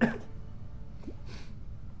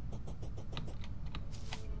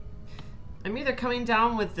 I'm either coming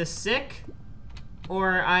down with the sick,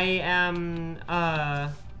 or I am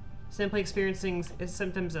simply experiencing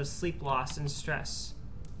symptoms of sleep loss and stress.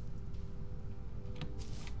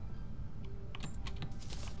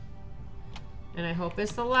 And I hope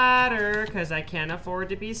it's the latter, because I can't afford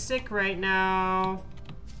to be sick right now.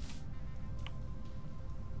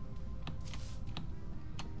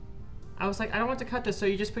 I was like, I don't want to cut this, so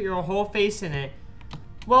you just put your whole face in it.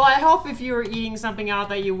 Well, I hope if you were eating something out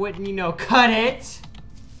that you wouldn't, you know, cut it.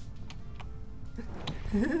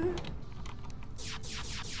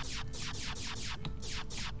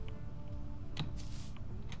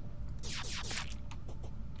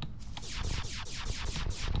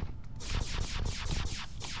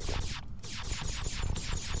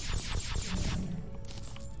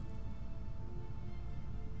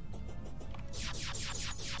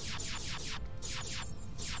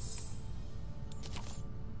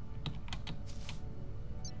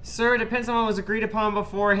 Sir, depends on what was agreed upon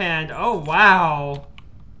beforehand. Oh, wow.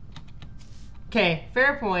 Okay,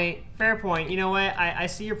 fair point. Fair point. You know what? I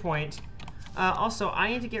see your point. Also, I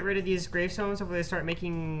need to get rid of these gravestones before they start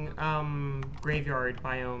making graveyard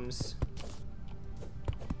biomes.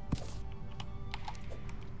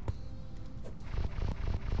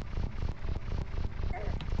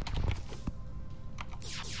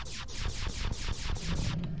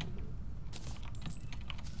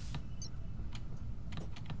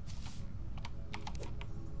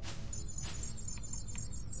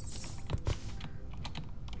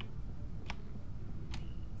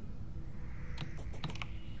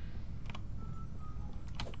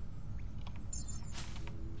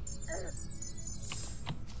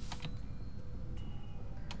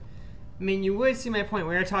 I mean, you would see my point.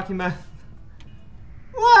 We were talking about...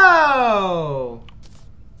 Whoa!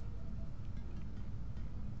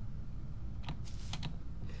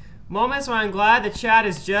 Moments when I'm glad the chat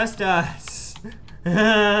is just us.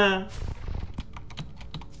 That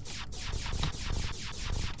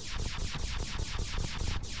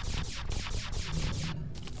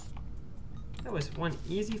was one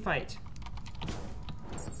easy fight.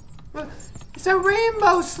 It's a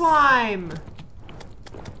rainbow slime!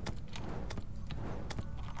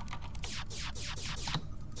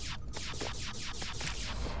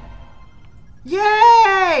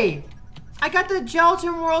 Yay! I got the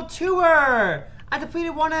Gelatin World Tour! I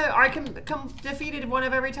defeated one of, or I defeated one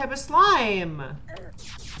of every type of slime!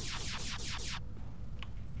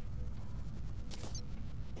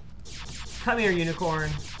 Come here,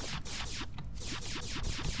 unicorn.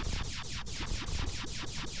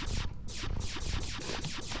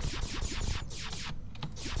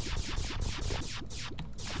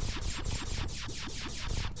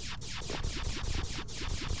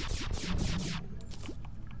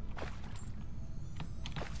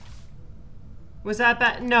 Was that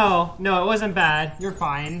bad? No, it wasn't bad. You're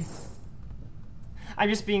fine. I'm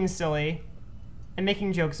just being silly and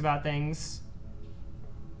making jokes about things.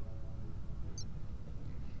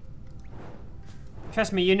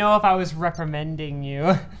 Trust me, you know if I was reprimanding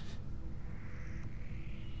you.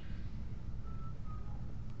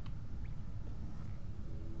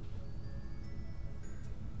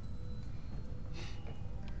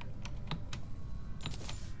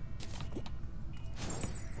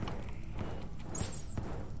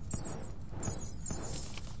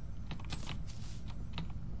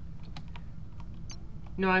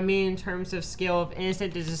 No, I mean in terms of scale of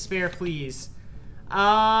innocent to despair, please. Maybe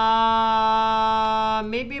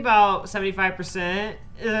about 75%.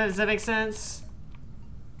 Does that make sense?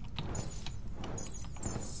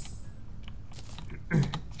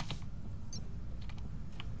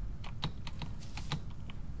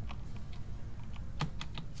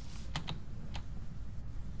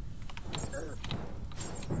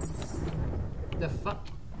 The fuck?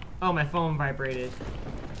 Oh, my phone vibrated.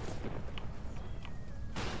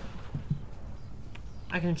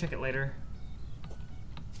 I can check it later.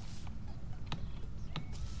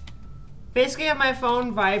 Basically, if my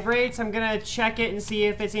phone vibrates, I'm gonna check it and see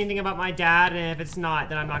if it's anything about my dad, and if it's not,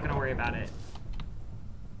 then I'm not gonna worry about it.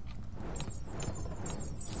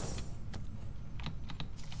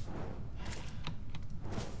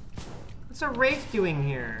 What's a wraith doing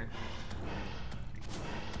here?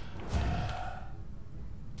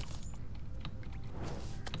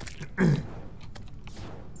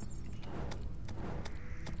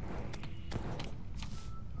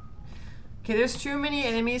 Okay, there's too many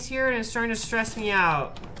enemies here and it's starting to stress me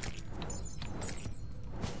out.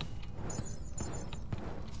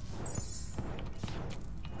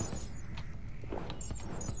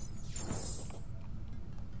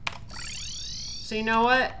 So you know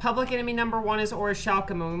what? Public enemy number 1 is Orishhalcum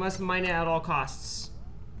and we must mine it at all costs.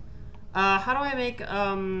 How do I make,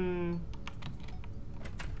 how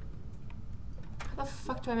the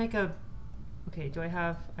fuck do I make a... Okay, do I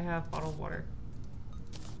have bottled water.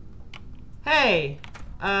 Hey!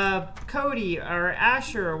 Cody, or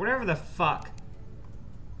Asher, or whatever the fuck.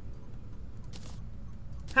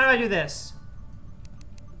 How do I do this?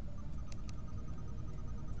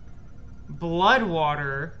 Blood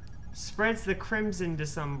water. Spreads the crimson to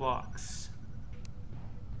some blocks.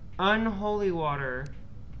 Unholy water.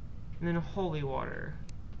 And then holy water.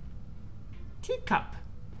 Teacup.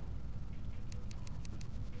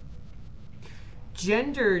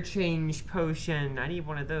 Gender change potion. I need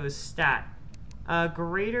one of those. Stat.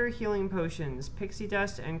 Greater healing potions. Pixie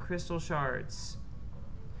dust and crystal shards.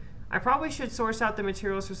 I probably should source out the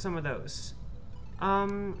materials for some of those.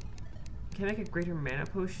 Can I make a greater mana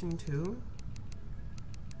potion too?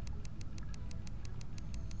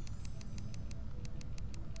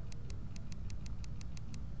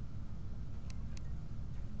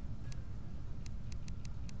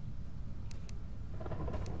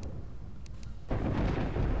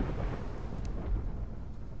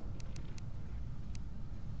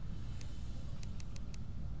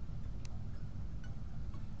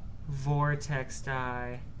 Vortex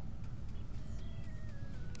die.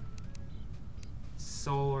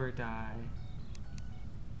 Solar die.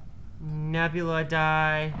 Nebula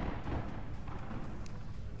die.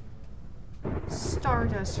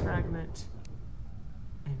 Stardust fragment.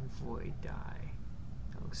 And void die.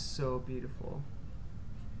 That looks so beautiful.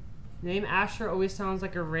 Name Asher always sounds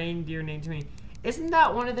like a reindeer name to me. Isn't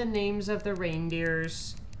that one of the names of the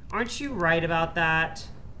reindeers? Aren't you right about that?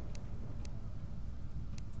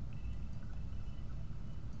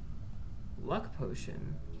 Luck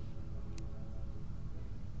potion.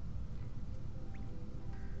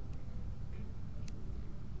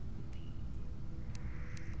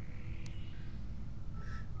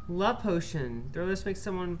 Love potion. Throw this makes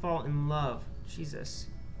someone fall in love. Jesus.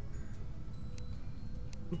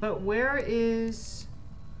 But where is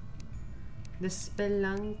the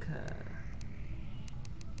spelunker?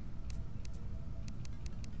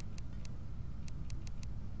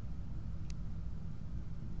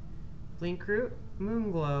 Blink root,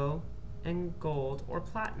 moon glow, and gold or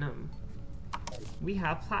platinum. We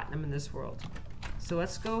have platinum in this world. So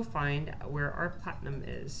let's go find where our platinum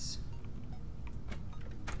is.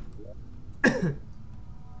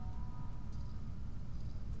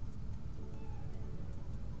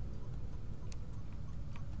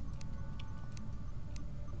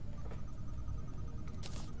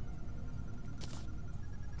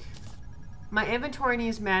 My inventory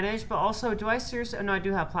needs managed, but also, do I seriously? Oh, no, I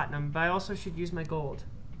do have platinum, but I also should use my gold.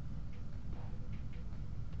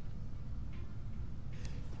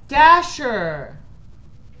 Dasher!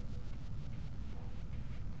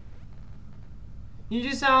 You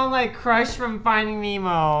just sound like Crush from Finding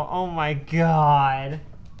Nemo. Oh my god.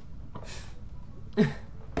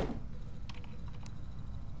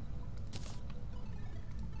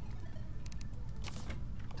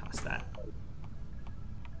 Toss that.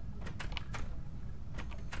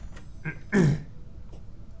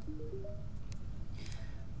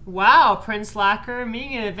 Wow, Prince Lacker,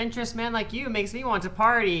 meeting an adventurous man like you makes me want to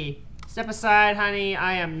party. Step aside, honey.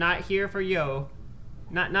 I am not here for you.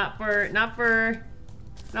 Not for.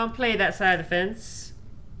 Don't play that side of the fence.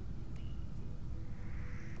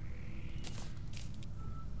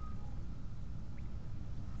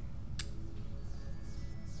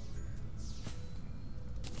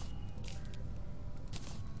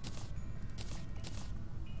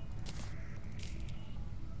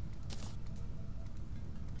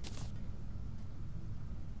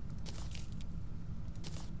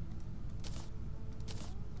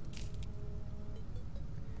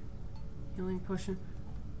 Healing potion.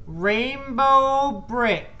 Rainbow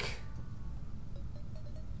brick.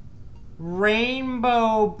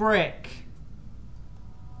 Rainbow brick.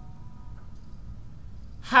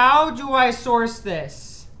 How do I source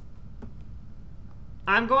this?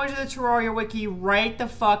 I'm going to the Terraria wiki right the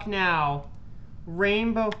fuck now.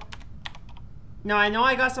 Rainbow. No, I know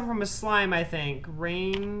I got some from a slime, I think.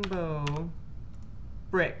 Rainbow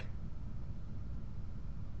brick.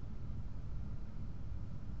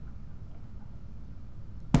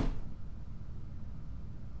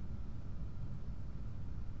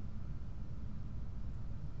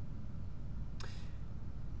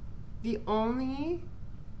 The only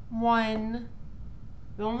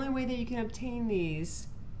way that you can obtain these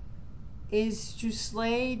is to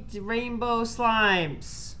slay rainbow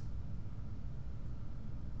slimes.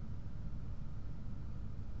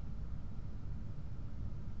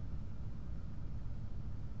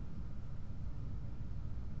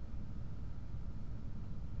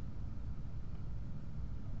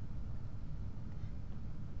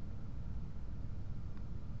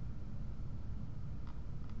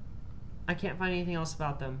 I can't find anything else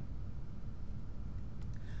about them.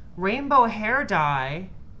 Rainbow hair dye.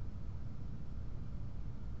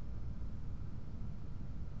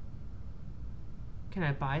 Can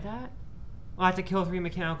I buy that? I'll have to kill 3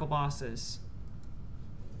 mechanical bosses.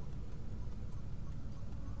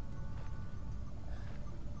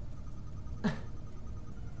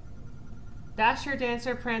 Dasher,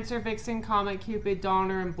 Dancer, Prancer, Vixen, Comet, Cupid,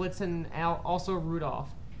 Donner, and Blitzen, and also Rudolph.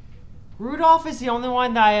 Rudolph is the only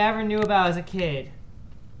one that I ever knew about as a kid.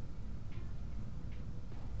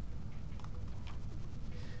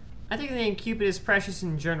 I think the name Cupid is precious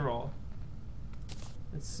in general.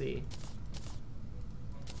 Let's see.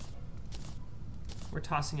 We're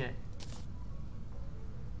tossing it.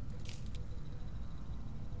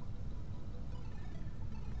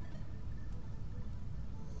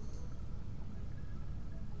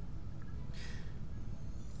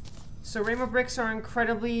 So rainbow bricks are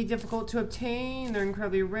incredibly difficult to obtain. They're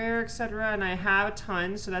incredibly rare, etc. And I have a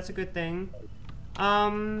ton, so that's a good thing.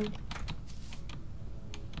 You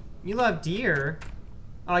love deer.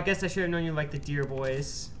 Oh, I guess I should have known you like the deer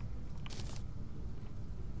boys.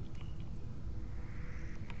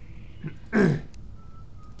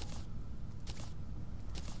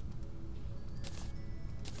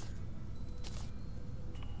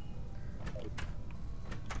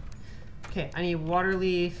 Okay, I need water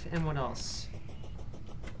leaf and what else?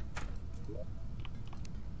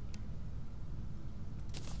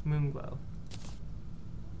 Moonglow.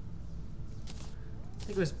 I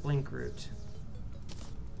think it was blink root.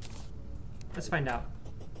 Let's find out.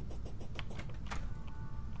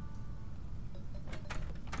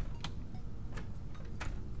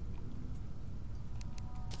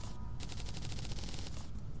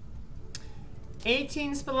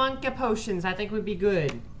 $18 Spelunka potions, I think would be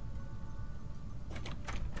good.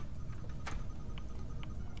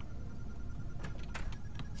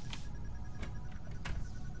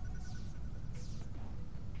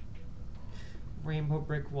 Rainbow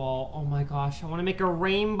brick wall. Oh my gosh, I want to make a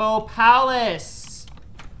rainbow palace.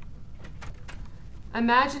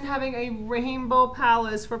 Imagine having a rainbow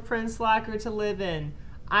palace for Prince Lacquer to live in.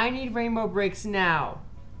 I need rainbow bricks now.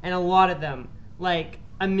 And a lot of them. Like,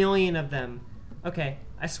 1,000,000 of them. Okay,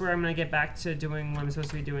 I swear I'm going to get back to doing what I'm supposed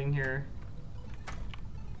to be doing here.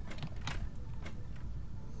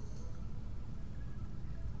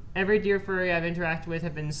 Every deer furry I've interacted with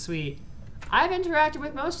have been sweet. I've interacted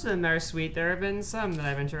with most of them that are sweet. There have been some that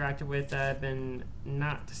I've interacted with that have been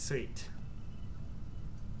not sweet.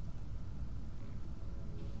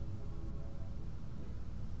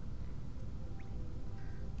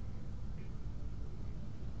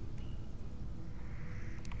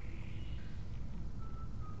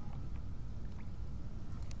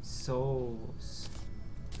 Souls.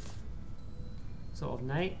 Soul of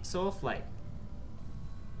night, soul of flight.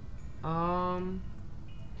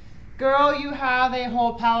 Girl, you have a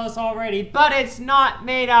whole palace already, but it's not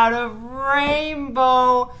made out of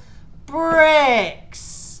rainbow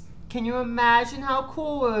bricks. Can you imagine how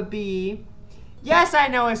cool it would be? Yes, I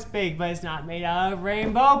know it's big, but it's not made out of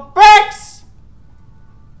rainbow bricks.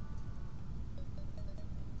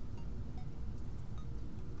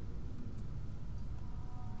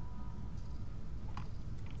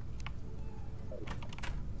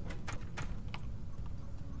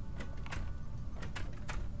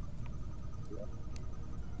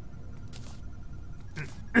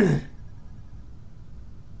 I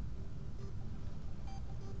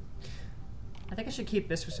think I should keep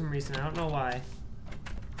this for some reason. I don't know why.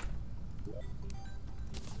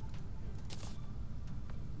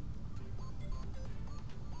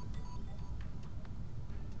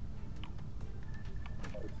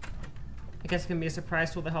 I guess it can be a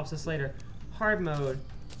surprise tool that helps us later. Hard mode.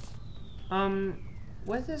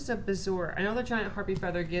 What is a Bazour? I know the giant harpy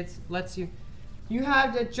feather lets you... You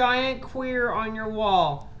have a giant queer on your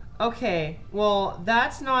wall. Okay, well,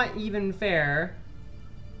 that's not even fair.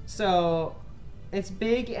 So, it's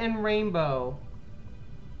big and rainbow.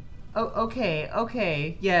 Oh,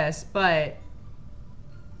 okay, yes, but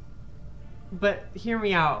hear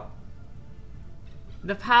me out.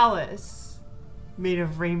 The palace made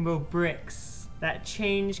of rainbow bricks that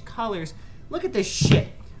change colors. Look at this shit.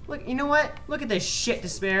 Look, you know what? Look at this shit,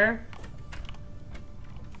 Despair.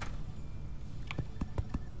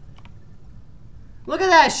 Look at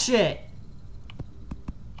that shit!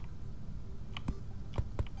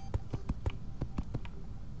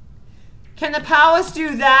 Can the palace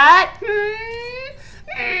do that?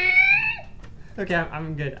 Okay,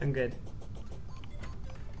 I'm good, I'm good.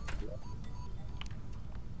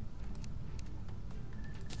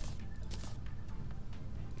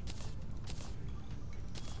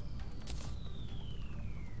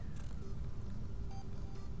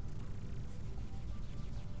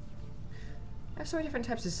 I have so many different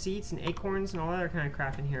types of seeds and acorns and all other kind of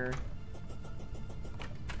crap in here.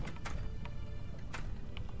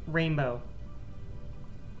 Rainbow.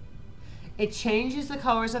 It changes the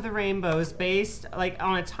colors of the rainbows based, like,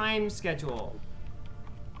 on a time schedule.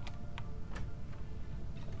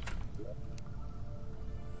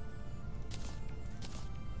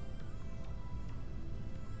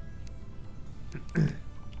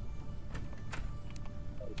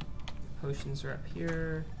 stations are up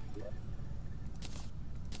here.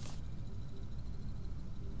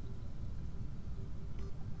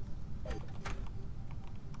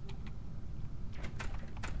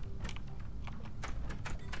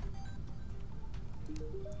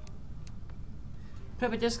 Put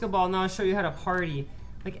up a disco ball, now I'll show you how to party.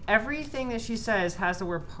 Like, everything that she says has the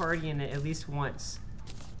word party in it at least once.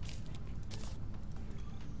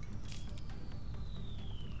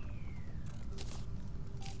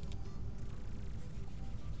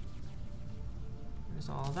 There's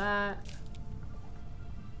all that.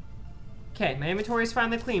 Okay, my inventory is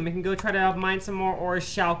finally clean. We can go try to mine some more ore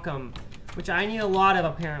shalcum, which I need a lot of,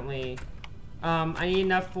 apparently. I need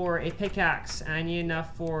enough for a pickaxe, and I need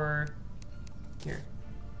enough for... Here.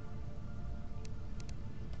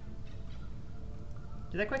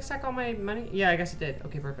 Did that quick stack all my money? Yeah, I guess it did.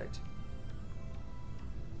 Okay, perfect.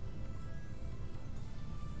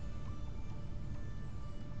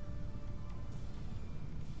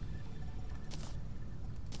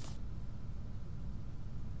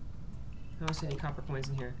 I don't see any copper coins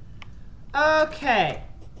in here. Okay.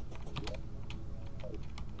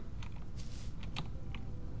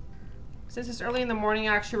 Since it's early in the morning,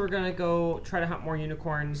 actually, we're gonna go try to hunt more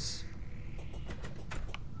unicorns.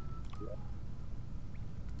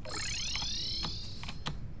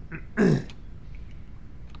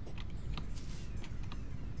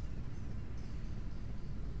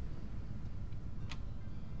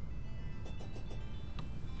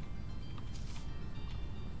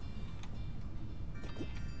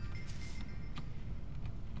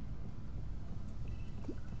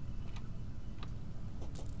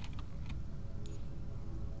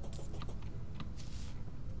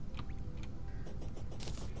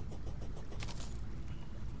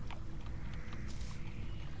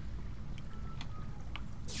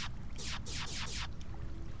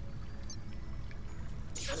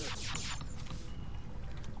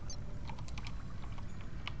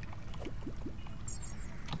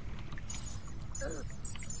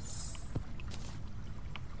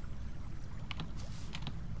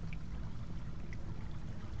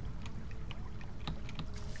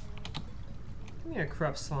 Give me a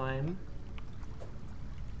corrupt slime.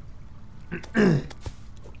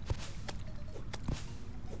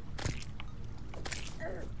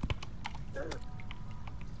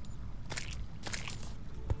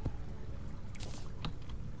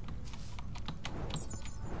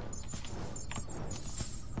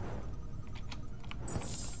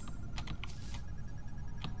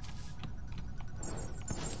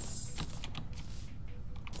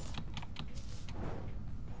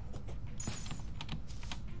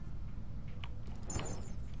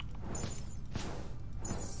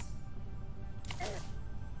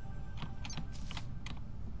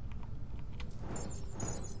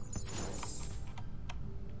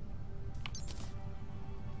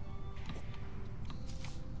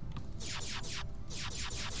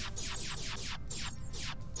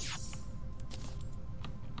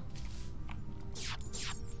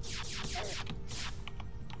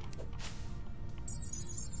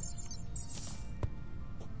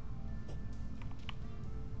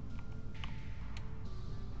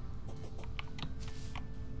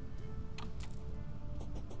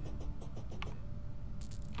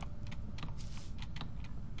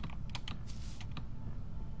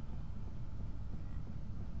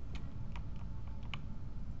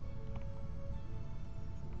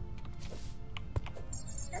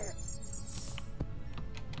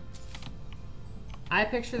 I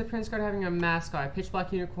picture the Prince Guard having a mascot, a pitch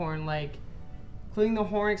black unicorn, like, including the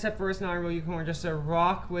horn, except for it's not a real unicorn, just a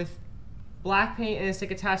rock with black paint and a stick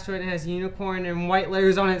attached to it, and it has unicorn and white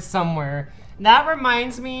letters on it somewhere. That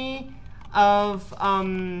reminds me of,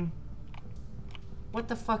 what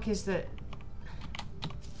the fuck is that?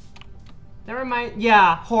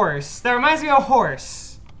 Yeah, horse. That reminds me of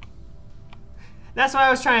horse. That's what I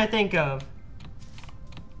was trying to think of.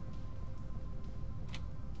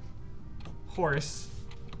 Horse.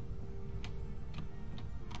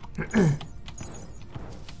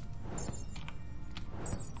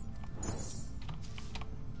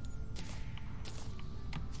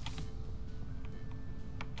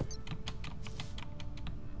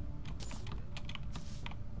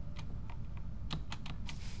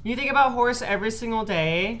 You think about horse every single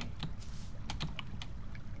day.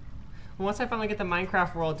 Once I finally get the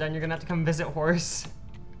Minecraft world done, you're gonna have to come visit horse.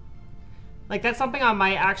 Like, that's something I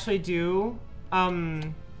might actually do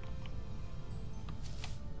on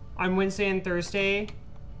Wednesday and Thursday,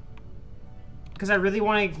 because I really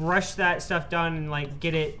want to rush that stuff done and like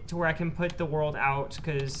get it to where I can put the world out,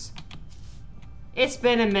 because it's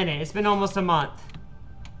been a minute. It's been almost a month.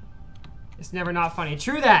 It's never not funny.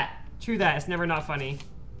 True that. True that, it's never not funny.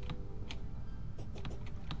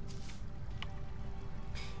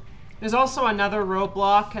 There's also another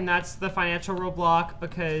roadblock, and that's the financial roadblock,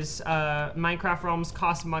 because Minecraft realms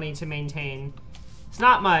cost money to maintain. It's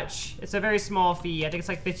not much. It's a very small fee. I think it's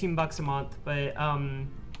like 15 bucks a month, but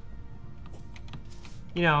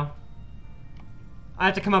you know, I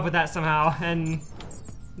have to come up with that somehow, and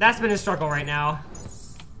that's been a struggle right now.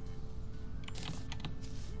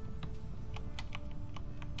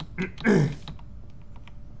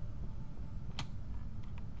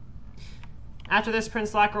 After this,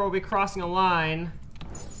 Prince Lacquer will be crossing a line.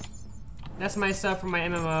 That's my sub from my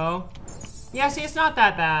MMO. Yeah, see, it's not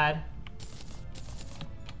that bad.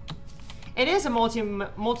 It is a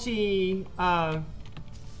multiplayer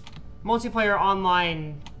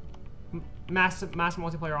online, mass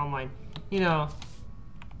multiplayer online, you know.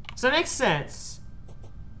 So it makes sense.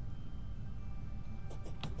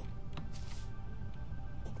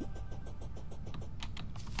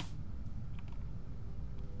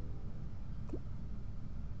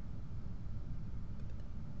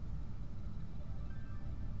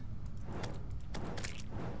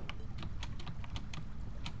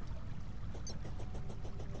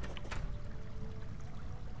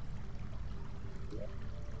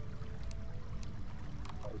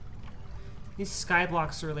 These sky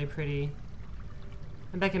blocks are really pretty.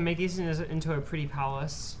 I bet I can make these into a pretty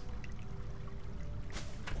palace.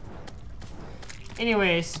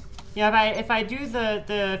 Anyways, yeah, if I do the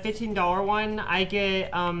 $15 one, I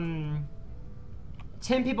get 10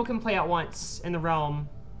 people can play at once in the realm.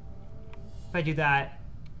 If I do that,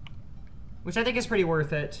 which I think is pretty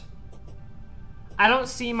worth it. I don't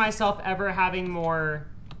see myself ever having more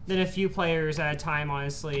than a few players at a time,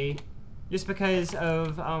 honestly, just because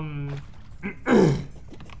of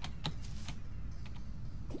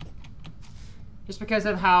just because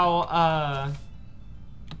of how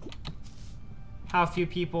few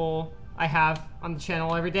people I have on the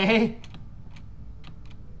channel every day.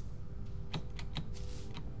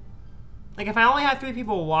 Like, if I only have 3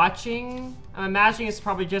 people watching, I'm imagining it's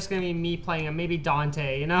probably just gonna be me playing, and maybe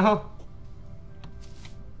Dante, you know?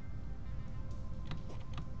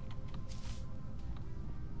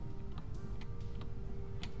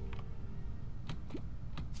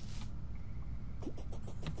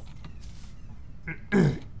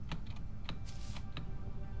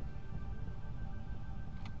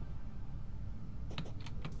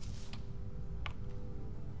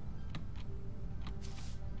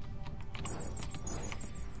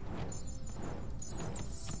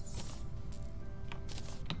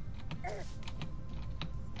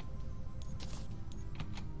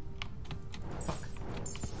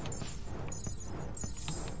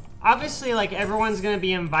 Obviously, like, everyone's gonna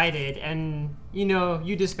be invited, and, you know,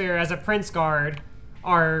 you Despair as a Prince Guard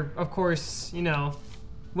are, of course, you know,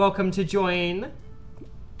 welcome to join.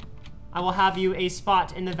 I will have you a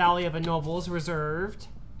spot in the Valley of the Nobles reserved.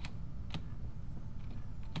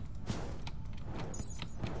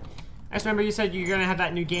 I just remember you said you're gonna have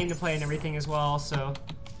that new game to play and everything as well, so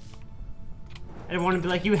I didn't want to be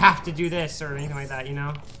like, you have to do this or anything like that, you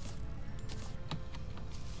know?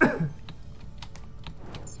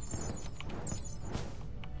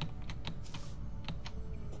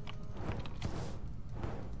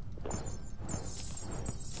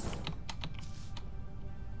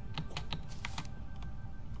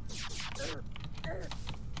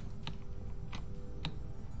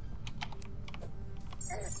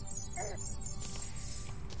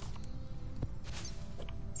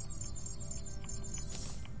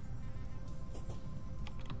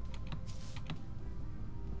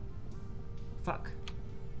 Fuck.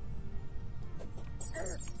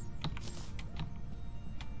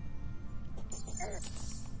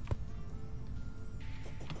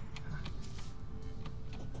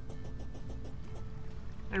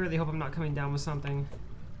 I really hope I'm not coming down with something.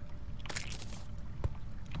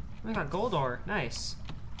 I got gold ore. Nice.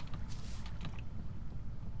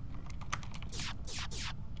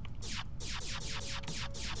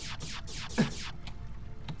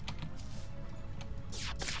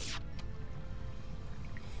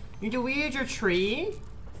 You deleted your tree?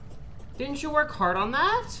 Didn't you work hard on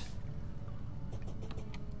that?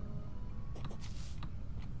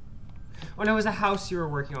 Oh no, it was a house you were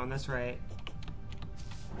working on, that's right.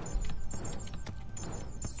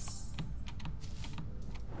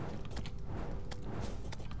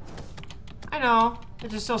 I know,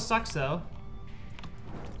 it just still sucks though.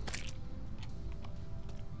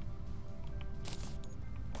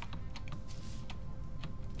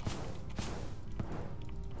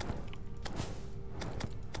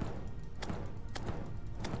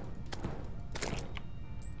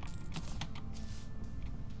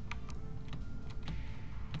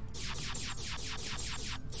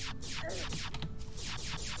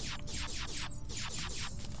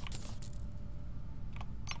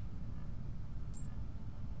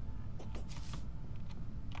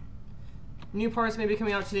 New parts may be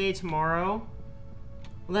coming out today, tomorrow.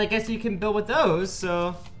 Well, I guess you can build with those,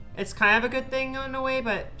 so it's kind of a good thing in a way,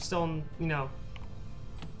 but still, you know.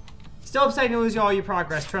 Still upsetting to lose all your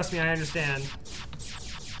progress. Trust me, I understand.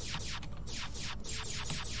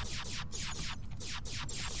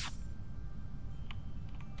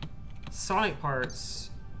 Sonic parts.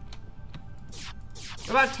 What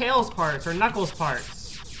about Tails parts or Knuckles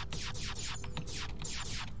parts?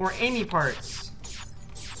 Or Amy parts?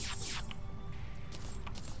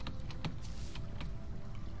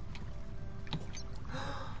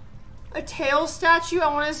 A Tails statue?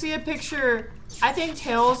 I want to see a picture. I think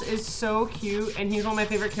Tails is so cute, and he's one of my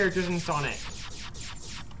favorite characters in Sonic.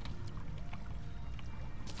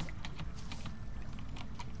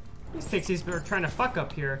 These Pixies are trying to fuck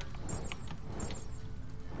up here.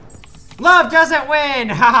 Love doesn't win!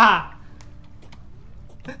 Haha!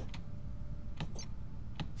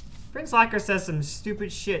 Prince Locker says some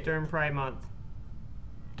stupid shit during Pride Month.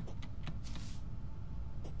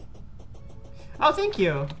 Oh, thank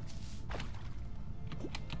you.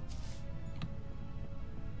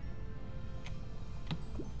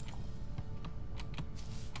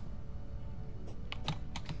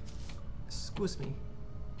 Excuse me.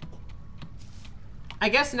 I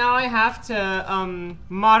guess now I have to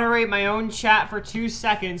moderate my own chat for 2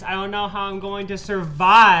 seconds. I don't know how I'm going to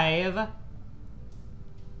survive.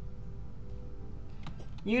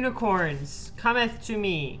 Unicorns, cometh to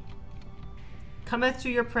me. Cometh to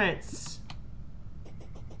your prince.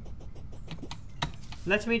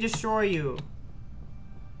 Let me destroy you.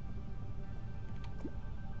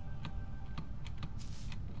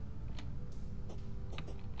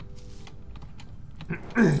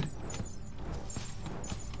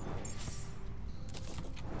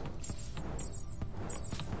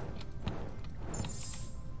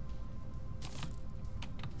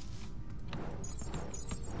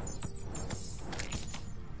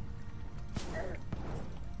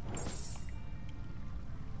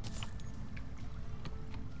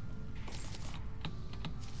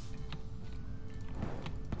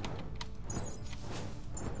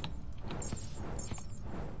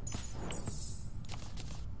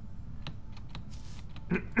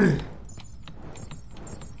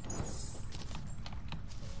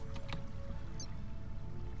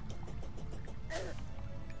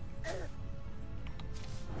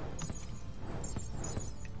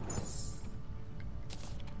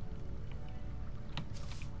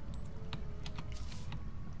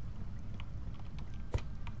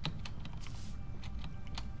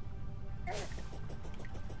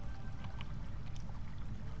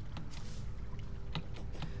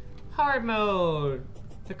 Hard mode.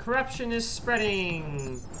 The corruption is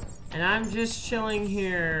spreading. And I'm just chilling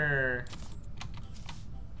here.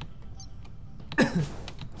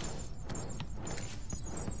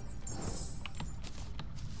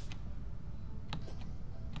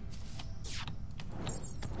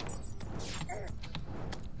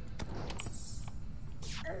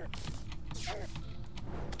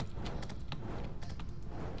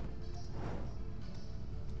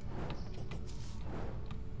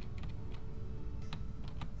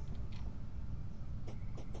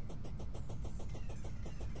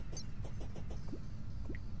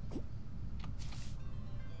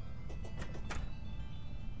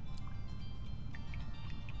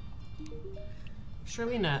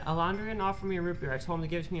 Sherlina, Alondra didn't offer me a root beer. I told him to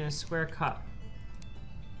give it to me in a square cup.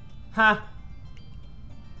 Huh.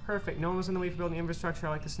 Perfect. No one was in the way for building infrastructure.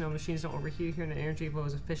 I like the snow machines don't overheat here and the energy flow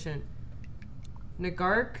is efficient.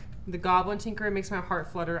 Nagark, the goblin tinker, makes my heart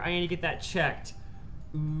flutter. I need to get that checked.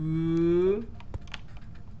 Ooh.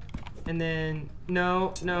 And then,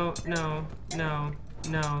 no, no, no, no,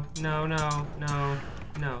 no, no, no, no,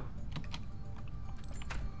 no.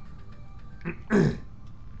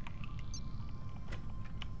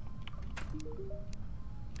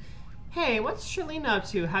 Hey, what's Sherlina up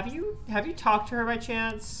to? Have you talked to her by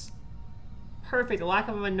chance? Perfect. The lack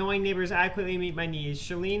of annoying neighbors adequately meet my needs.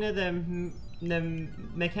 Sherlina, the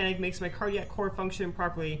mechanic, makes my cardiac core function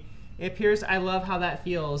properly. It appears I love how that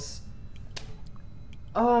feels.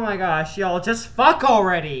 Oh my gosh, y'all, just fuck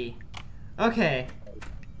already. Okay.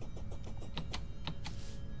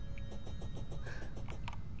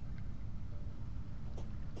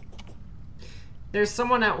 There's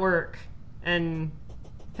someone at work, and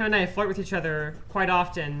him and I flirt with each other quite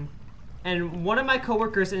often, and one of my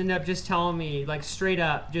coworkers ended up just telling me, like, straight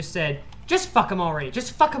up, just said, just fuck him already,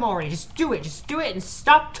 just fuck him already, just do it, and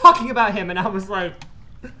stop talking about him. And I was like,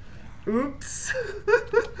 oops.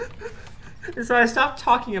 And so I stopped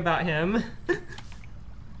talking about him.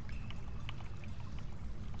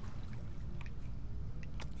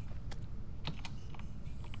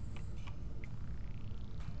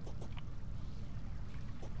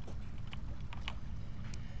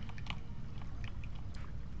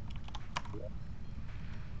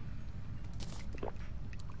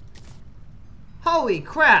 Holy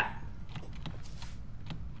crap!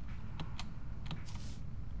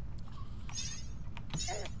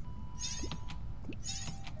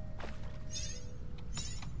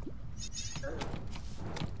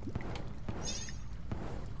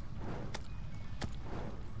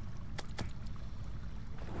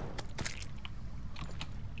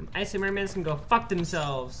 Icy mermaids can go fuck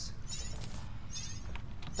themselves.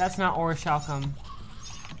 That's not Orichalcum.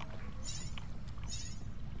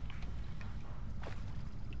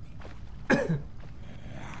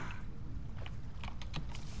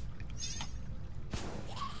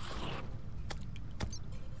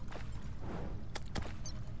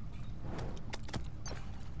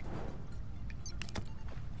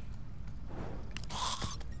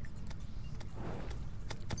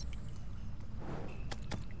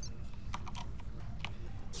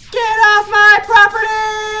 Property!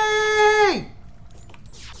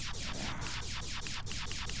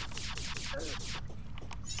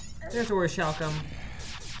 There's Orichalcum.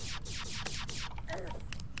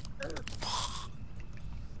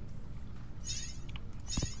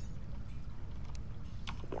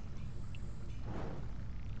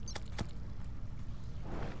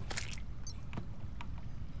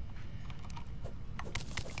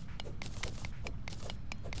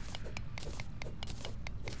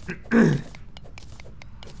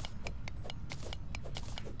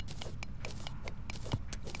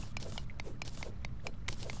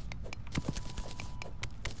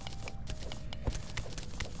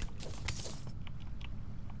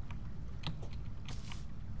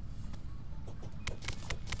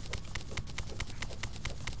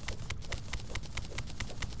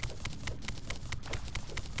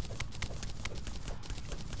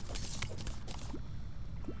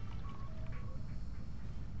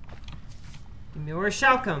 Give me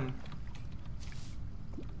Orichalcum.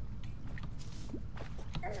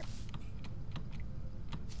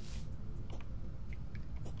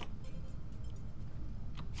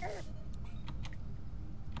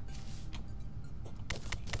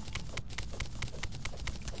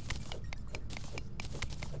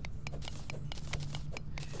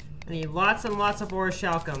 I need lots and lots of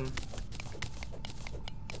Orichalcum.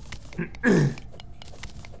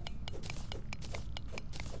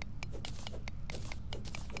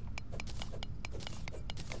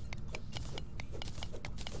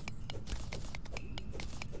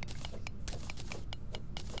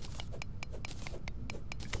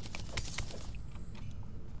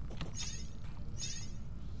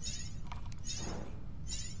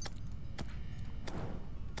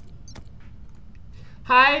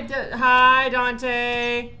 Hi,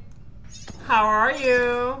 Dante. How are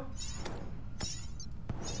you?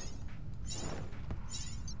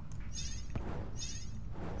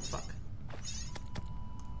 Fuck.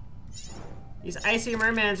 These icy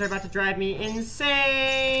mermans are about to drive me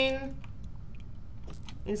insane.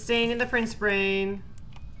 Insane in the prince brain.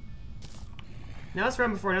 Now let's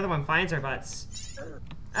run before another one finds our butts.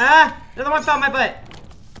 Ah! Another one found my butt.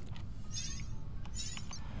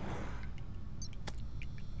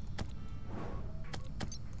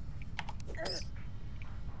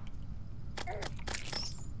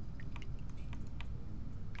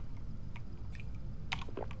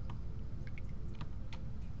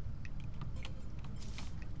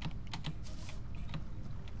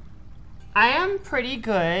 I am pretty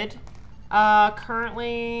good.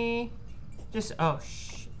 Currently, just, oh,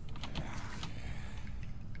 shh.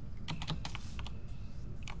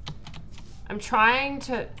 I'm trying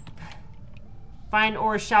to find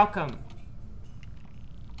Orichalcum.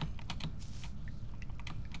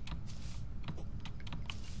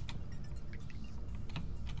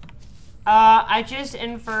 I just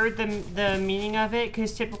inferred the meaning of it,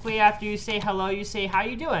 because typically after you say hello, you say, how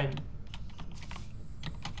you doing?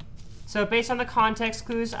 So based on the context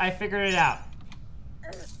clues, I figured it out.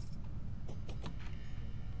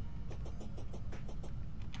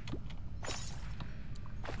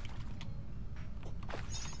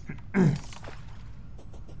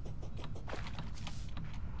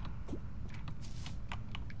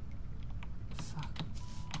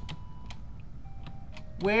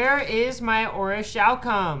 Where is my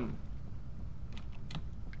Orichalcum?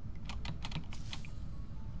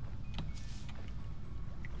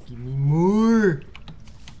 Give me more.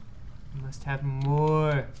 I must have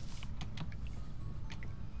more.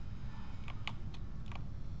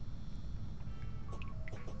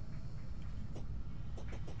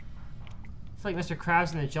 It's like Mr.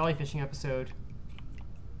 Krabs in the jellyfishing episode.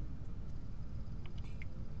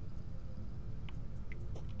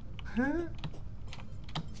 Huh?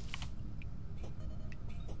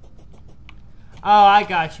 Oh, I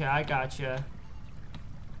gotcha.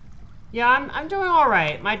 Yeah, I'm doing all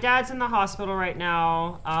right. My dad's in the hospital right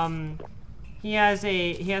now. He has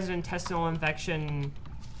an intestinal infection.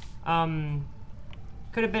 Could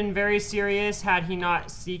have been very serious had he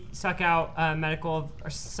not sought out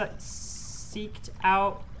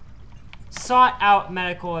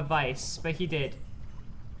medical advice, but he did.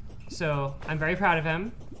 So I'm very proud of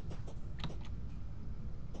him.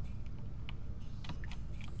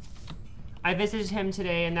 I visited him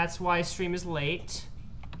today, and that's why stream is late.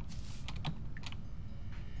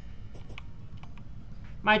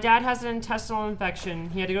 My dad has an intestinal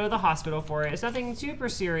infection. He had to go to the hospital for it. It's nothing super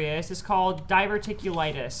serious. It's called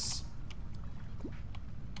diverticulitis.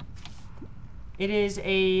 It is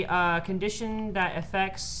a condition that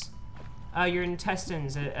affects your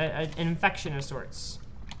intestines, an infection of sorts.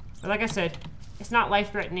 But like I said, it's not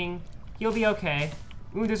life-threatening. He'll be okay.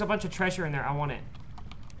 Ooh, there's a bunch of treasure in there. I want it.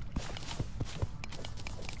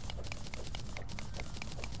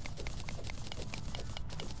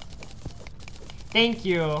 Thank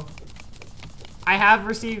you. I have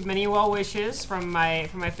received many well wishes from my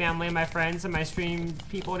family and my friends and my stream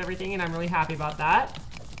people and everything, and I'm really happy about that.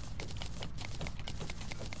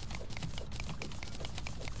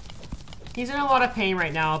 He's in a lot of pain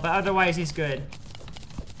right now, but otherwise he's good.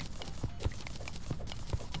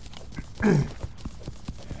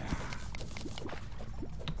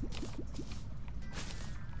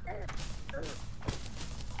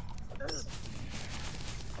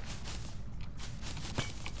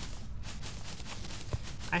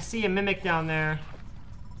 I see a mimic down there.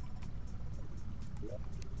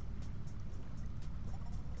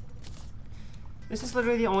 This is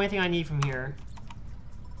literally the only thing I need from here.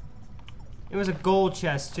 It was a gold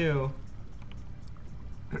chest, too.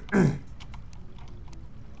 I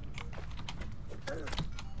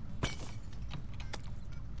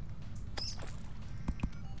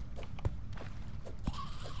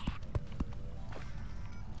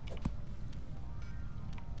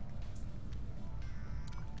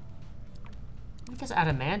think it's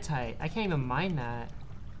adamantite. I can't even mine that.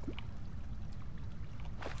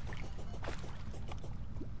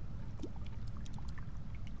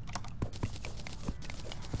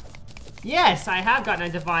 Yes, I have gotten a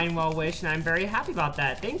divine well wish, and I'm very happy about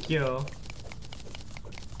that. Thank you.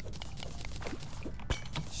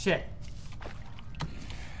 Shit.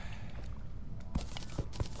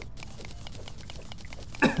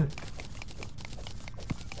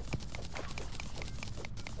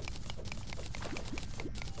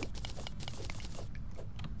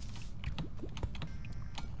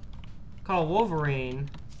 Call Wolverine.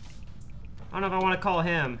 I don't know if I want to call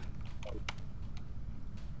him.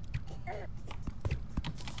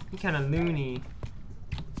 He kind of loony.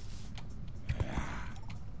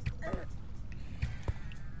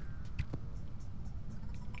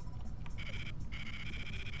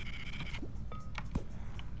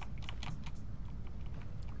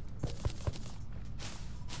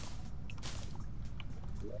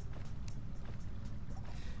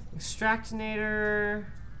 Extractinator.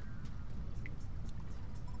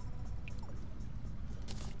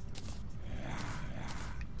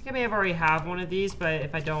 I think I may have already have one of these, but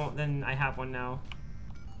if I don't, then I have one now.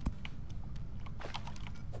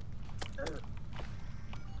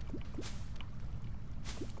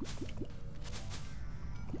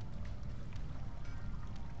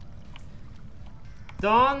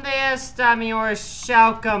 ¿Dónde está mi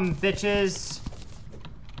orichalcum, bitches?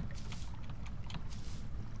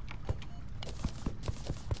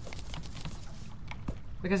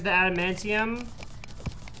 Because the adamantium?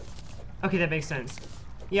 Okay, that makes sense.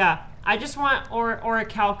 Yeah, I just want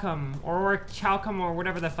orichalcum, or orichalcum, or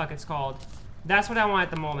whatever the fuck it's called. That's what I want at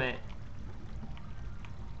the moment.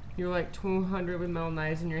 You're like 200 with metal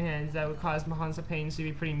knives in your hands. That would cause Mahansa pain, so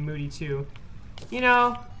you'd be pretty moody too. You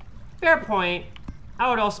know, fair point. I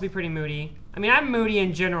would also be pretty moody. I mean, I'm moody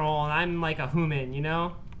in general, and I'm like a human, you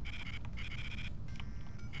know?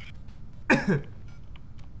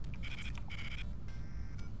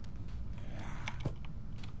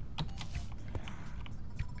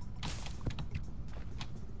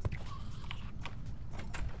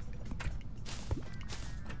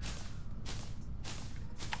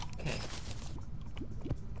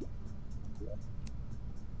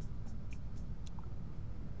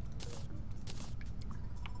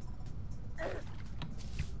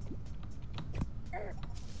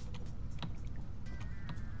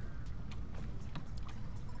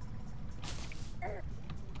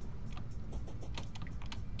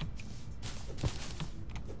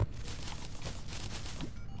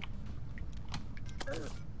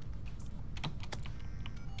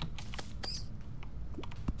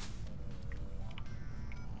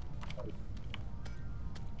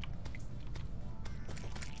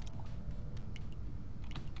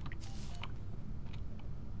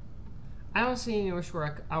 I don't see any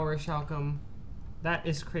our Shalcom. That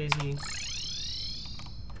is crazy.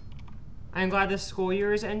 I'm glad this school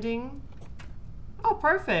year is ending. Oh,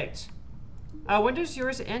 perfect. When does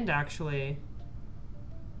yours end, actually?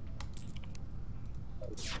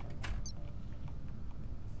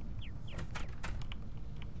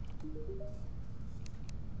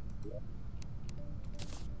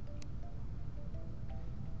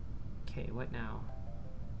 Okay, what now?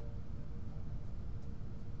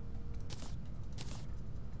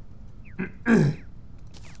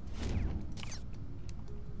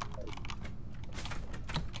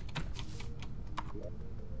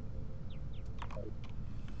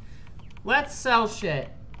 Let's sell shit.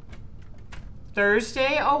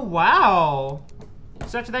 Thursday? Oh, wow.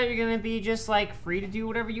 So after that, you're gonna be just, like, free to do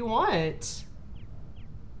whatever you want.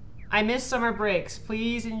 I miss summer breaks.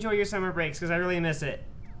 Please enjoy your summer breaks, because I really miss it.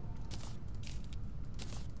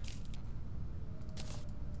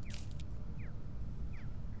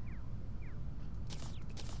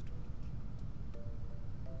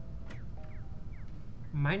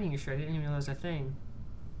 Mining issue. I didn't even know that was a thing.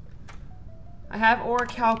 I have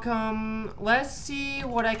orichalcum. Let's see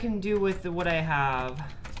what I can do with what I have.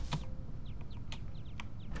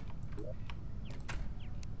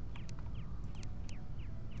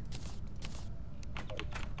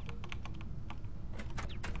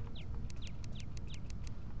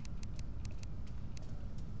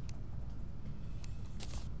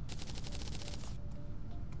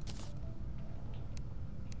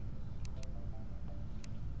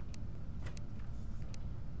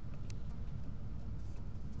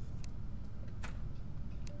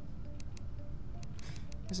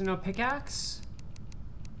 Is there no pickaxe?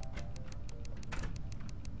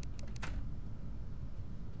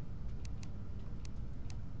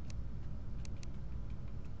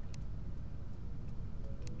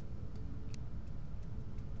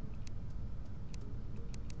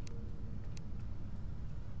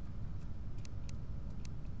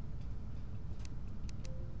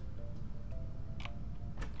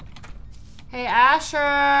 Hey,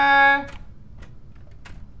 Asher!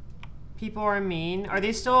 People are mean. Are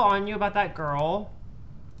they still on you about that girl?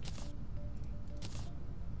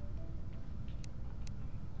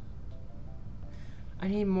 I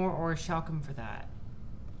need more orichalcum for that.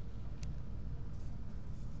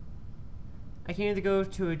 I can either go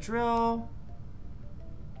to a drill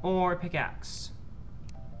or a pickaxe.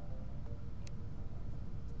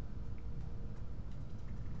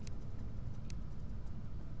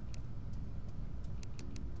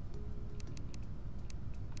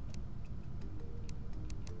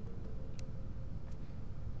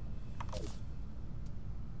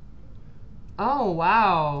 Oh,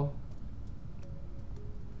 wow.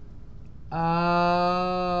 Oh.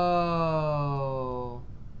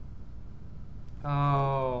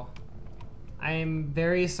 Oh. I am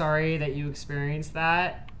very sorry that you experienced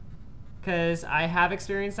that, because I have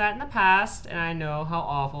experienced that in the past, and I know how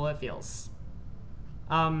awful it feels.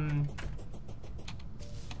 What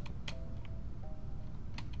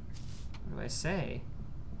do I say?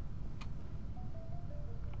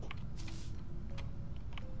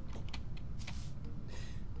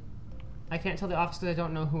 I can't tell the office because I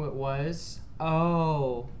don't know who it was.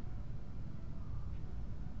 Oh.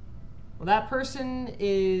 Well, that person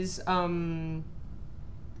is probably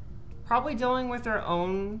dealing with their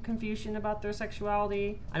own confusion about their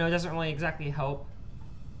sexuality. I know it doesn't really exactly help.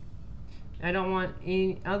 I don't want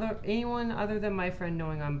anyone other than my friend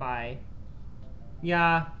knowing I'm bi.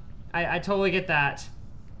 Yeah, I totally get that.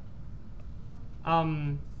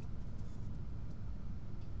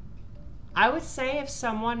 I would say if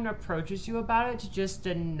someone approaches you about it, to just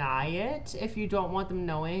deny it if you don't want them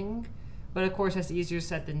knowing. But of course, that's easier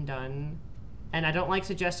said than done. And I don't like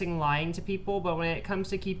suggesting lying to people, but when it comes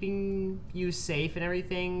to keeping you safe and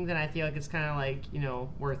everything, then I feel like it's kind of like, you know,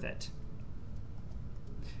 worth it.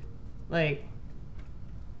 Like,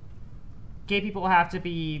 gay people have to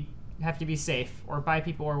be safe, or bi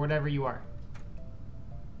people, or whatever you are.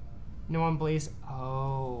 No one believes.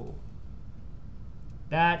 Oh.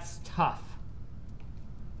 That's tough.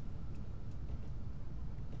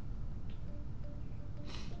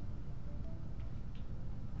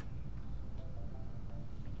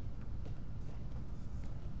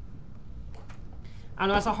 I don't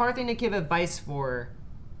know, it's a hard thing to give advice for,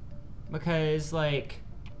 because, like,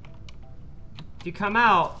 if you come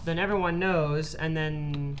out, then everyone knows, and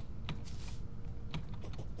then,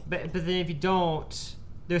 but then if you don't,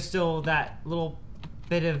 there's still that little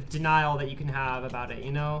bit of denial that you can have about it,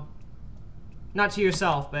 you know? Not to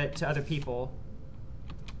yourself, but to other people.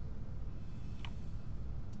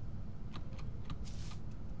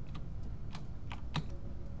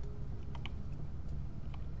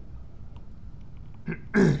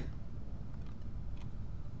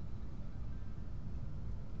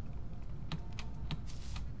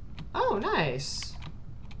 Oh, nice.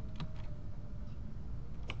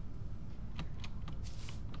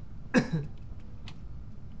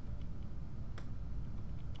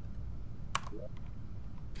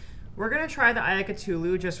 We're gonna try the Eye of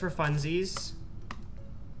Cthulhu just for funsies.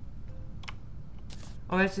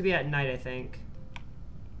 Oh, it has to be at night, I think.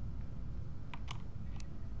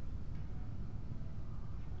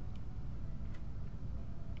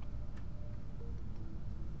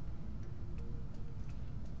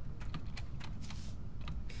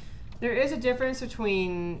 There is a difference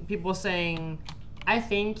between people saying, I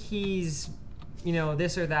think he's, you know,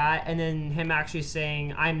 this or that, and then him actually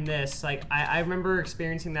saying, I'm this. Like, I remember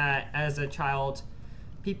experiencing that as a child.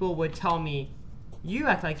 People would tell me, you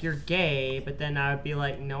act like you're gay, but then I would be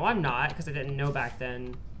like, no, I'm not, because I didn't know back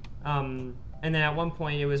then. And then at one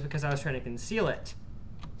point, it was because I was trying to conceal it.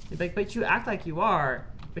 They'd be like, but you act like you are.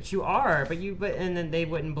 But you are. And then they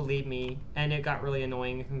wouldn't believe me, and it got really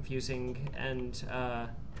annoying and confusing, and,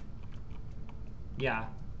 yeah.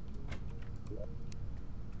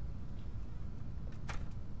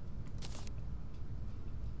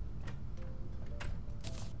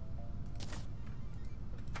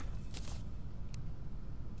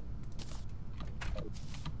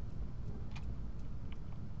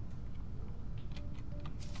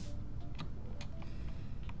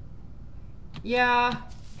 Yeah.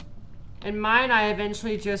 And mine, I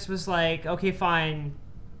eventually just was like, okay, fine.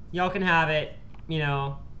 Y'all can have it, you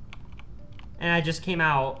know. And I just came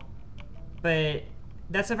out. But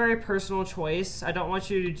that's a very personal choice. I don't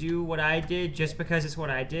want you to do what I did just because it's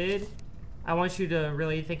what I did. I want you to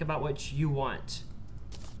really think about what you want.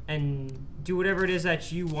 And do whatever it is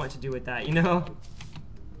that you want to do with that, you know?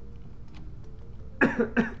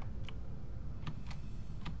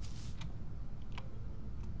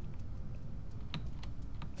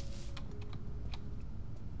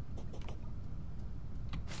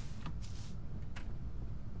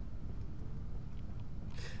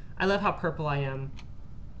 I love how purple I am.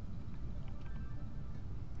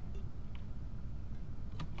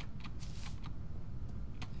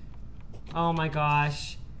 Oh my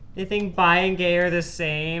gosh. They think bi and gay are the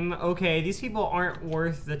same. Okay, these people aren't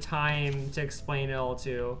worth the time to explain it all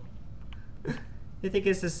to. They think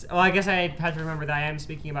it's this. Oh, I guess I had to remember that I am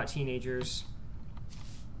speaking about teenagers.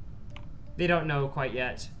 They don't know quite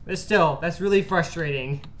yet. But still, that's really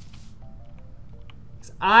frustrating.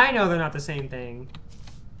 'Cause I know they're not the same thing.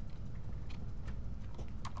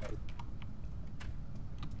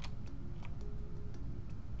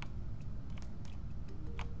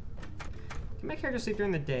 Can my character sleep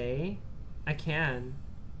during the day? I can.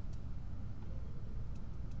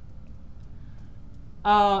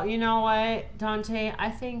 Oh, you know what, Dante?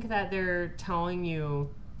 I think that they're telling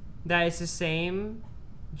you that it's the same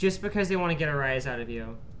just because they want to get a rise out of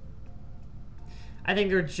you. I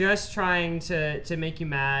think they're just trying to make you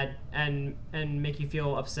mad and make you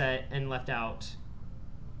feel upset and left out.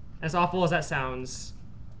 As awful as that sounds.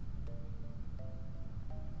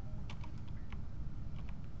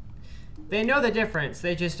 They know the difference,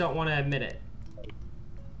 they just don't want to admit it.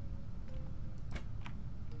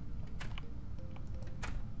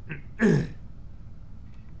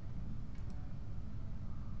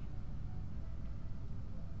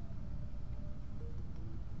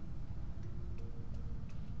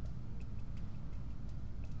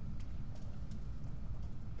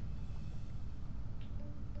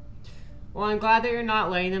 Well, I'm glad that you're not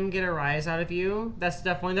letting them get a rise out of you. That's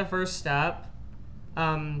definitely the first step.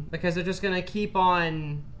 Because they're just gonna keep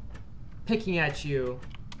on picking at you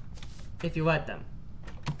if you let them.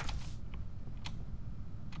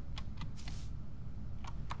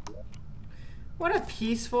 What a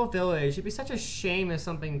peaceful village. It'd be such a shame if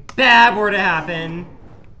something bad were to happen.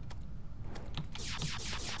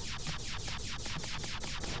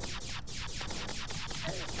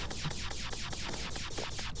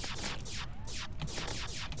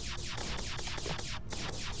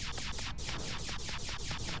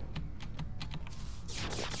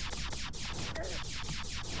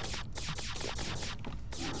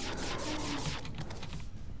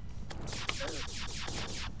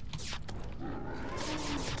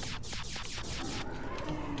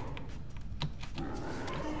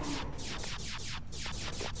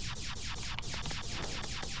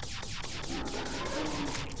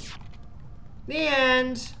 The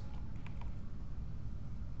end.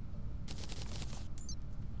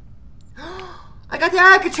 I got the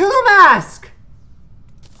Eye of Cthulhu mask!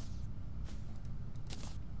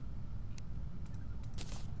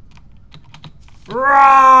 Roar!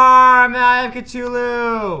 I'm the Eye of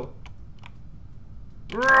Cthulhu!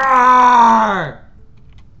 Roar!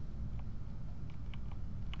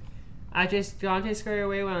 I just Dante scurry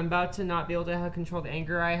away when I'm about to not be able to control the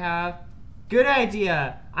anger I have. Good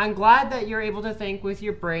idea. I'm glad that you're able to think with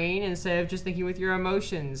your brain instead of just thinking with your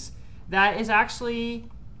emotions. That is actually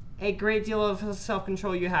a great deal of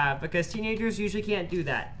self-control you have, because teenagers usually can't do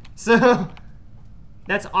that. So,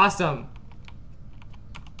 that's awesome.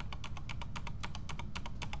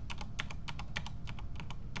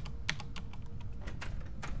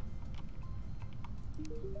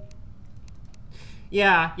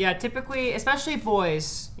 Yeah, typically, especially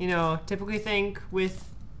boys, you know, typically think with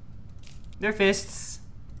their fists,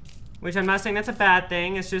 which I'm not saying that's a bad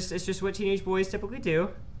thing. It's just what teenage boys typically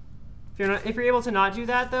do. If you're able to not do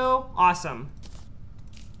that though, awesome.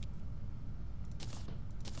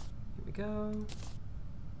 Here we go.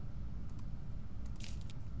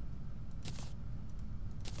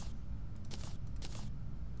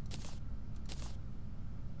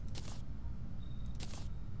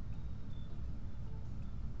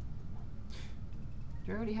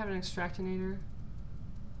 Do I already have an extractinator?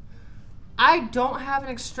 I don't have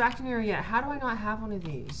an extractinator yet. How do I not have one of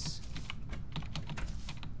these?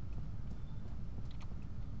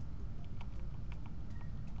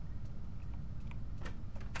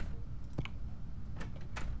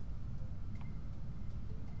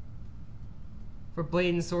 For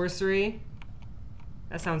Blade and Sorcery?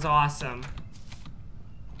 That sounds awesome.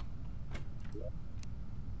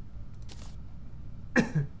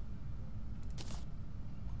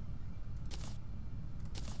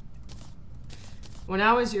 When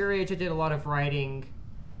I was your age, I did a lot of writing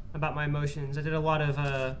about my emotions. I did a lot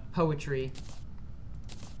of poetry.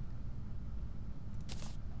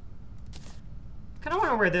 Kind of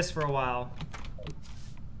want to wear this for a while.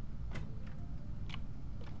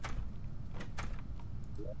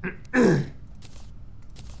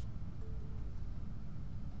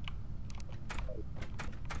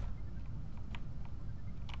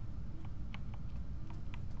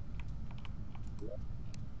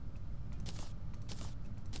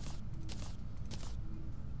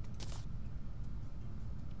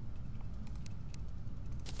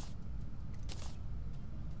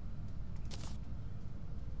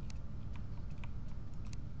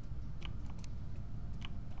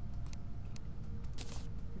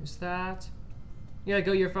 There's that. You gotta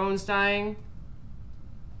go, your phone's dying.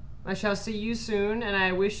 I shall see you soon, and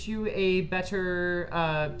I wish you a better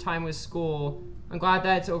time with school. I'm glad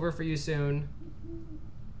that it's over for you soon.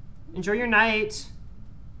 Enjoy your night.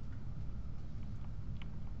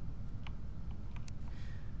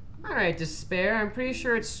 Alright, Despair. I'm pretty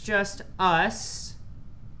sure it's just us.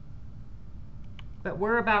 But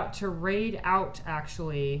we're about to raid out,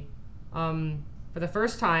 actually. For the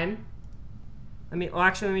first time. Let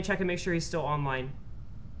me check and make sure he's still online.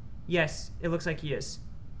 Yes, it looks like he is.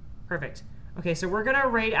 Perfect. Okay, so we're gonna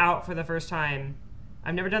raid out for the first time.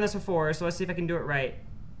 I've never done this before, so let's see if I can do it right.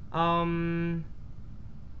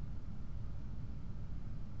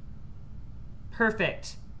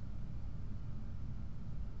 Perfect.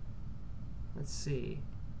 Let's see.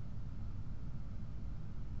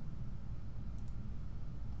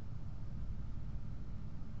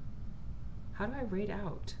 How do I raid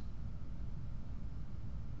out?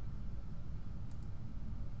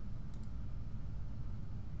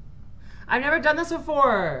 I've never done this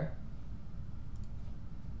before.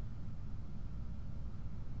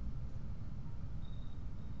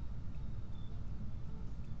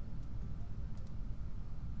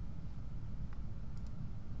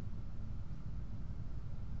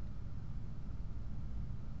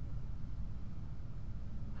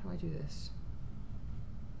 How do I do this?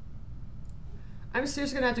 I'm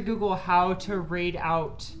seriously gonna have to Google how to raid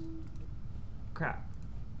out. Crap.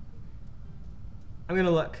 I'm gonna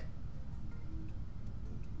look.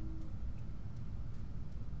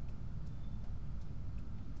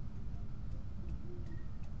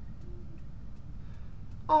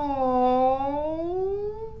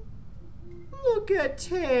 Oh, look at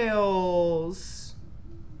Tails.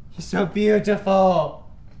 He's so beautiful.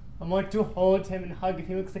 I want to hold him and hug him.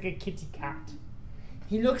 He looks like a kitty cat.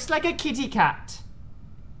 He looks like a kitty cat.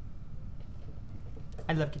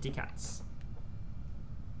 I love kitty cats.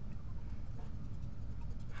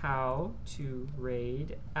 How to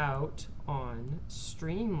raid out on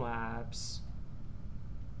Streamlabs.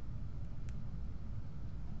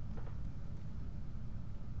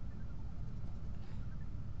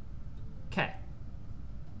 Okay.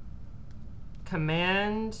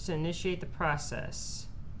 Command to initiate the process.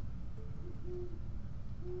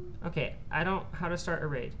 Okay, how to start a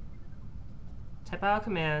raid. Type out a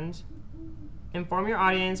command. Inform your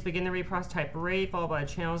audience, begin the raid process, type raid, followed by the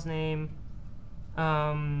channel's name.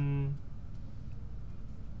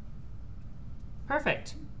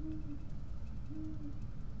 Perfect.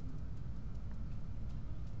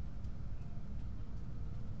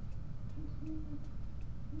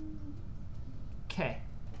 Okay.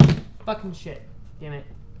 Fucking shit. Damn it.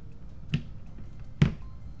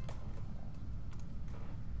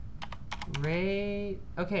 Raid.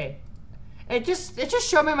 Okay. It just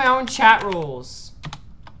showed me my own chat rules.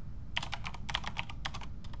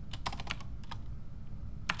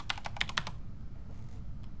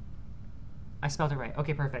 I spelled it right.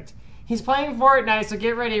 Okay, perfect. He's playing Fortnite, so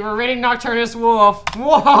get ready. We're raiding Nocturnus Wolf.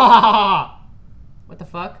 Whoa! What the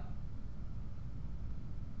fuck?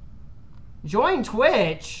 Join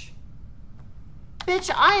Twitch?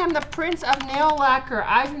 Bitch, I am the Prince of Nail Lacquer.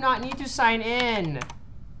 I do not need to sign in.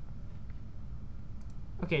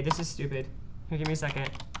 Okay, this is stupid. Here, give me a second.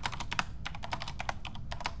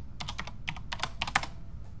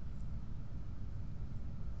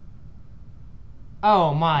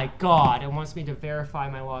 Oh my god, it wants me to verify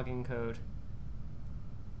my login code.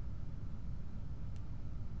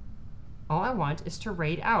 All I want is to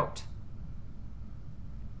raid out.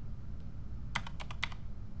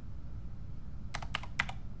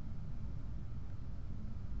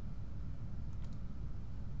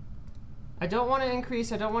 I don't want to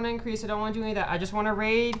increase, I don't want to increase, I don't want to do any of that. I just want to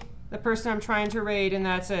raid the person I'm trying to raid, and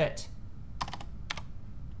that's it.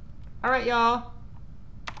 Alright, y'all.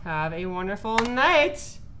 Have a wonderful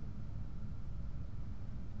night.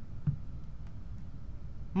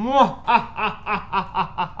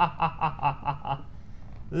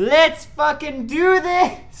 Let's fucking do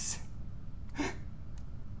this.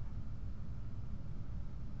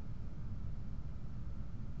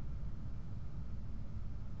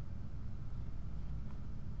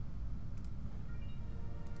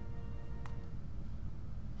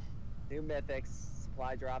 New mythics,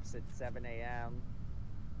 supply drops at 7 a.m.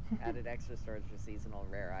 Added extra storage for seasonal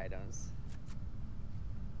rare items.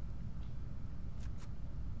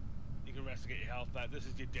 You can rest to get your health back. This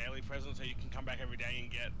is your daily present, so you can come back every day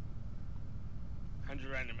and get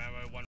 100 random ammo, 1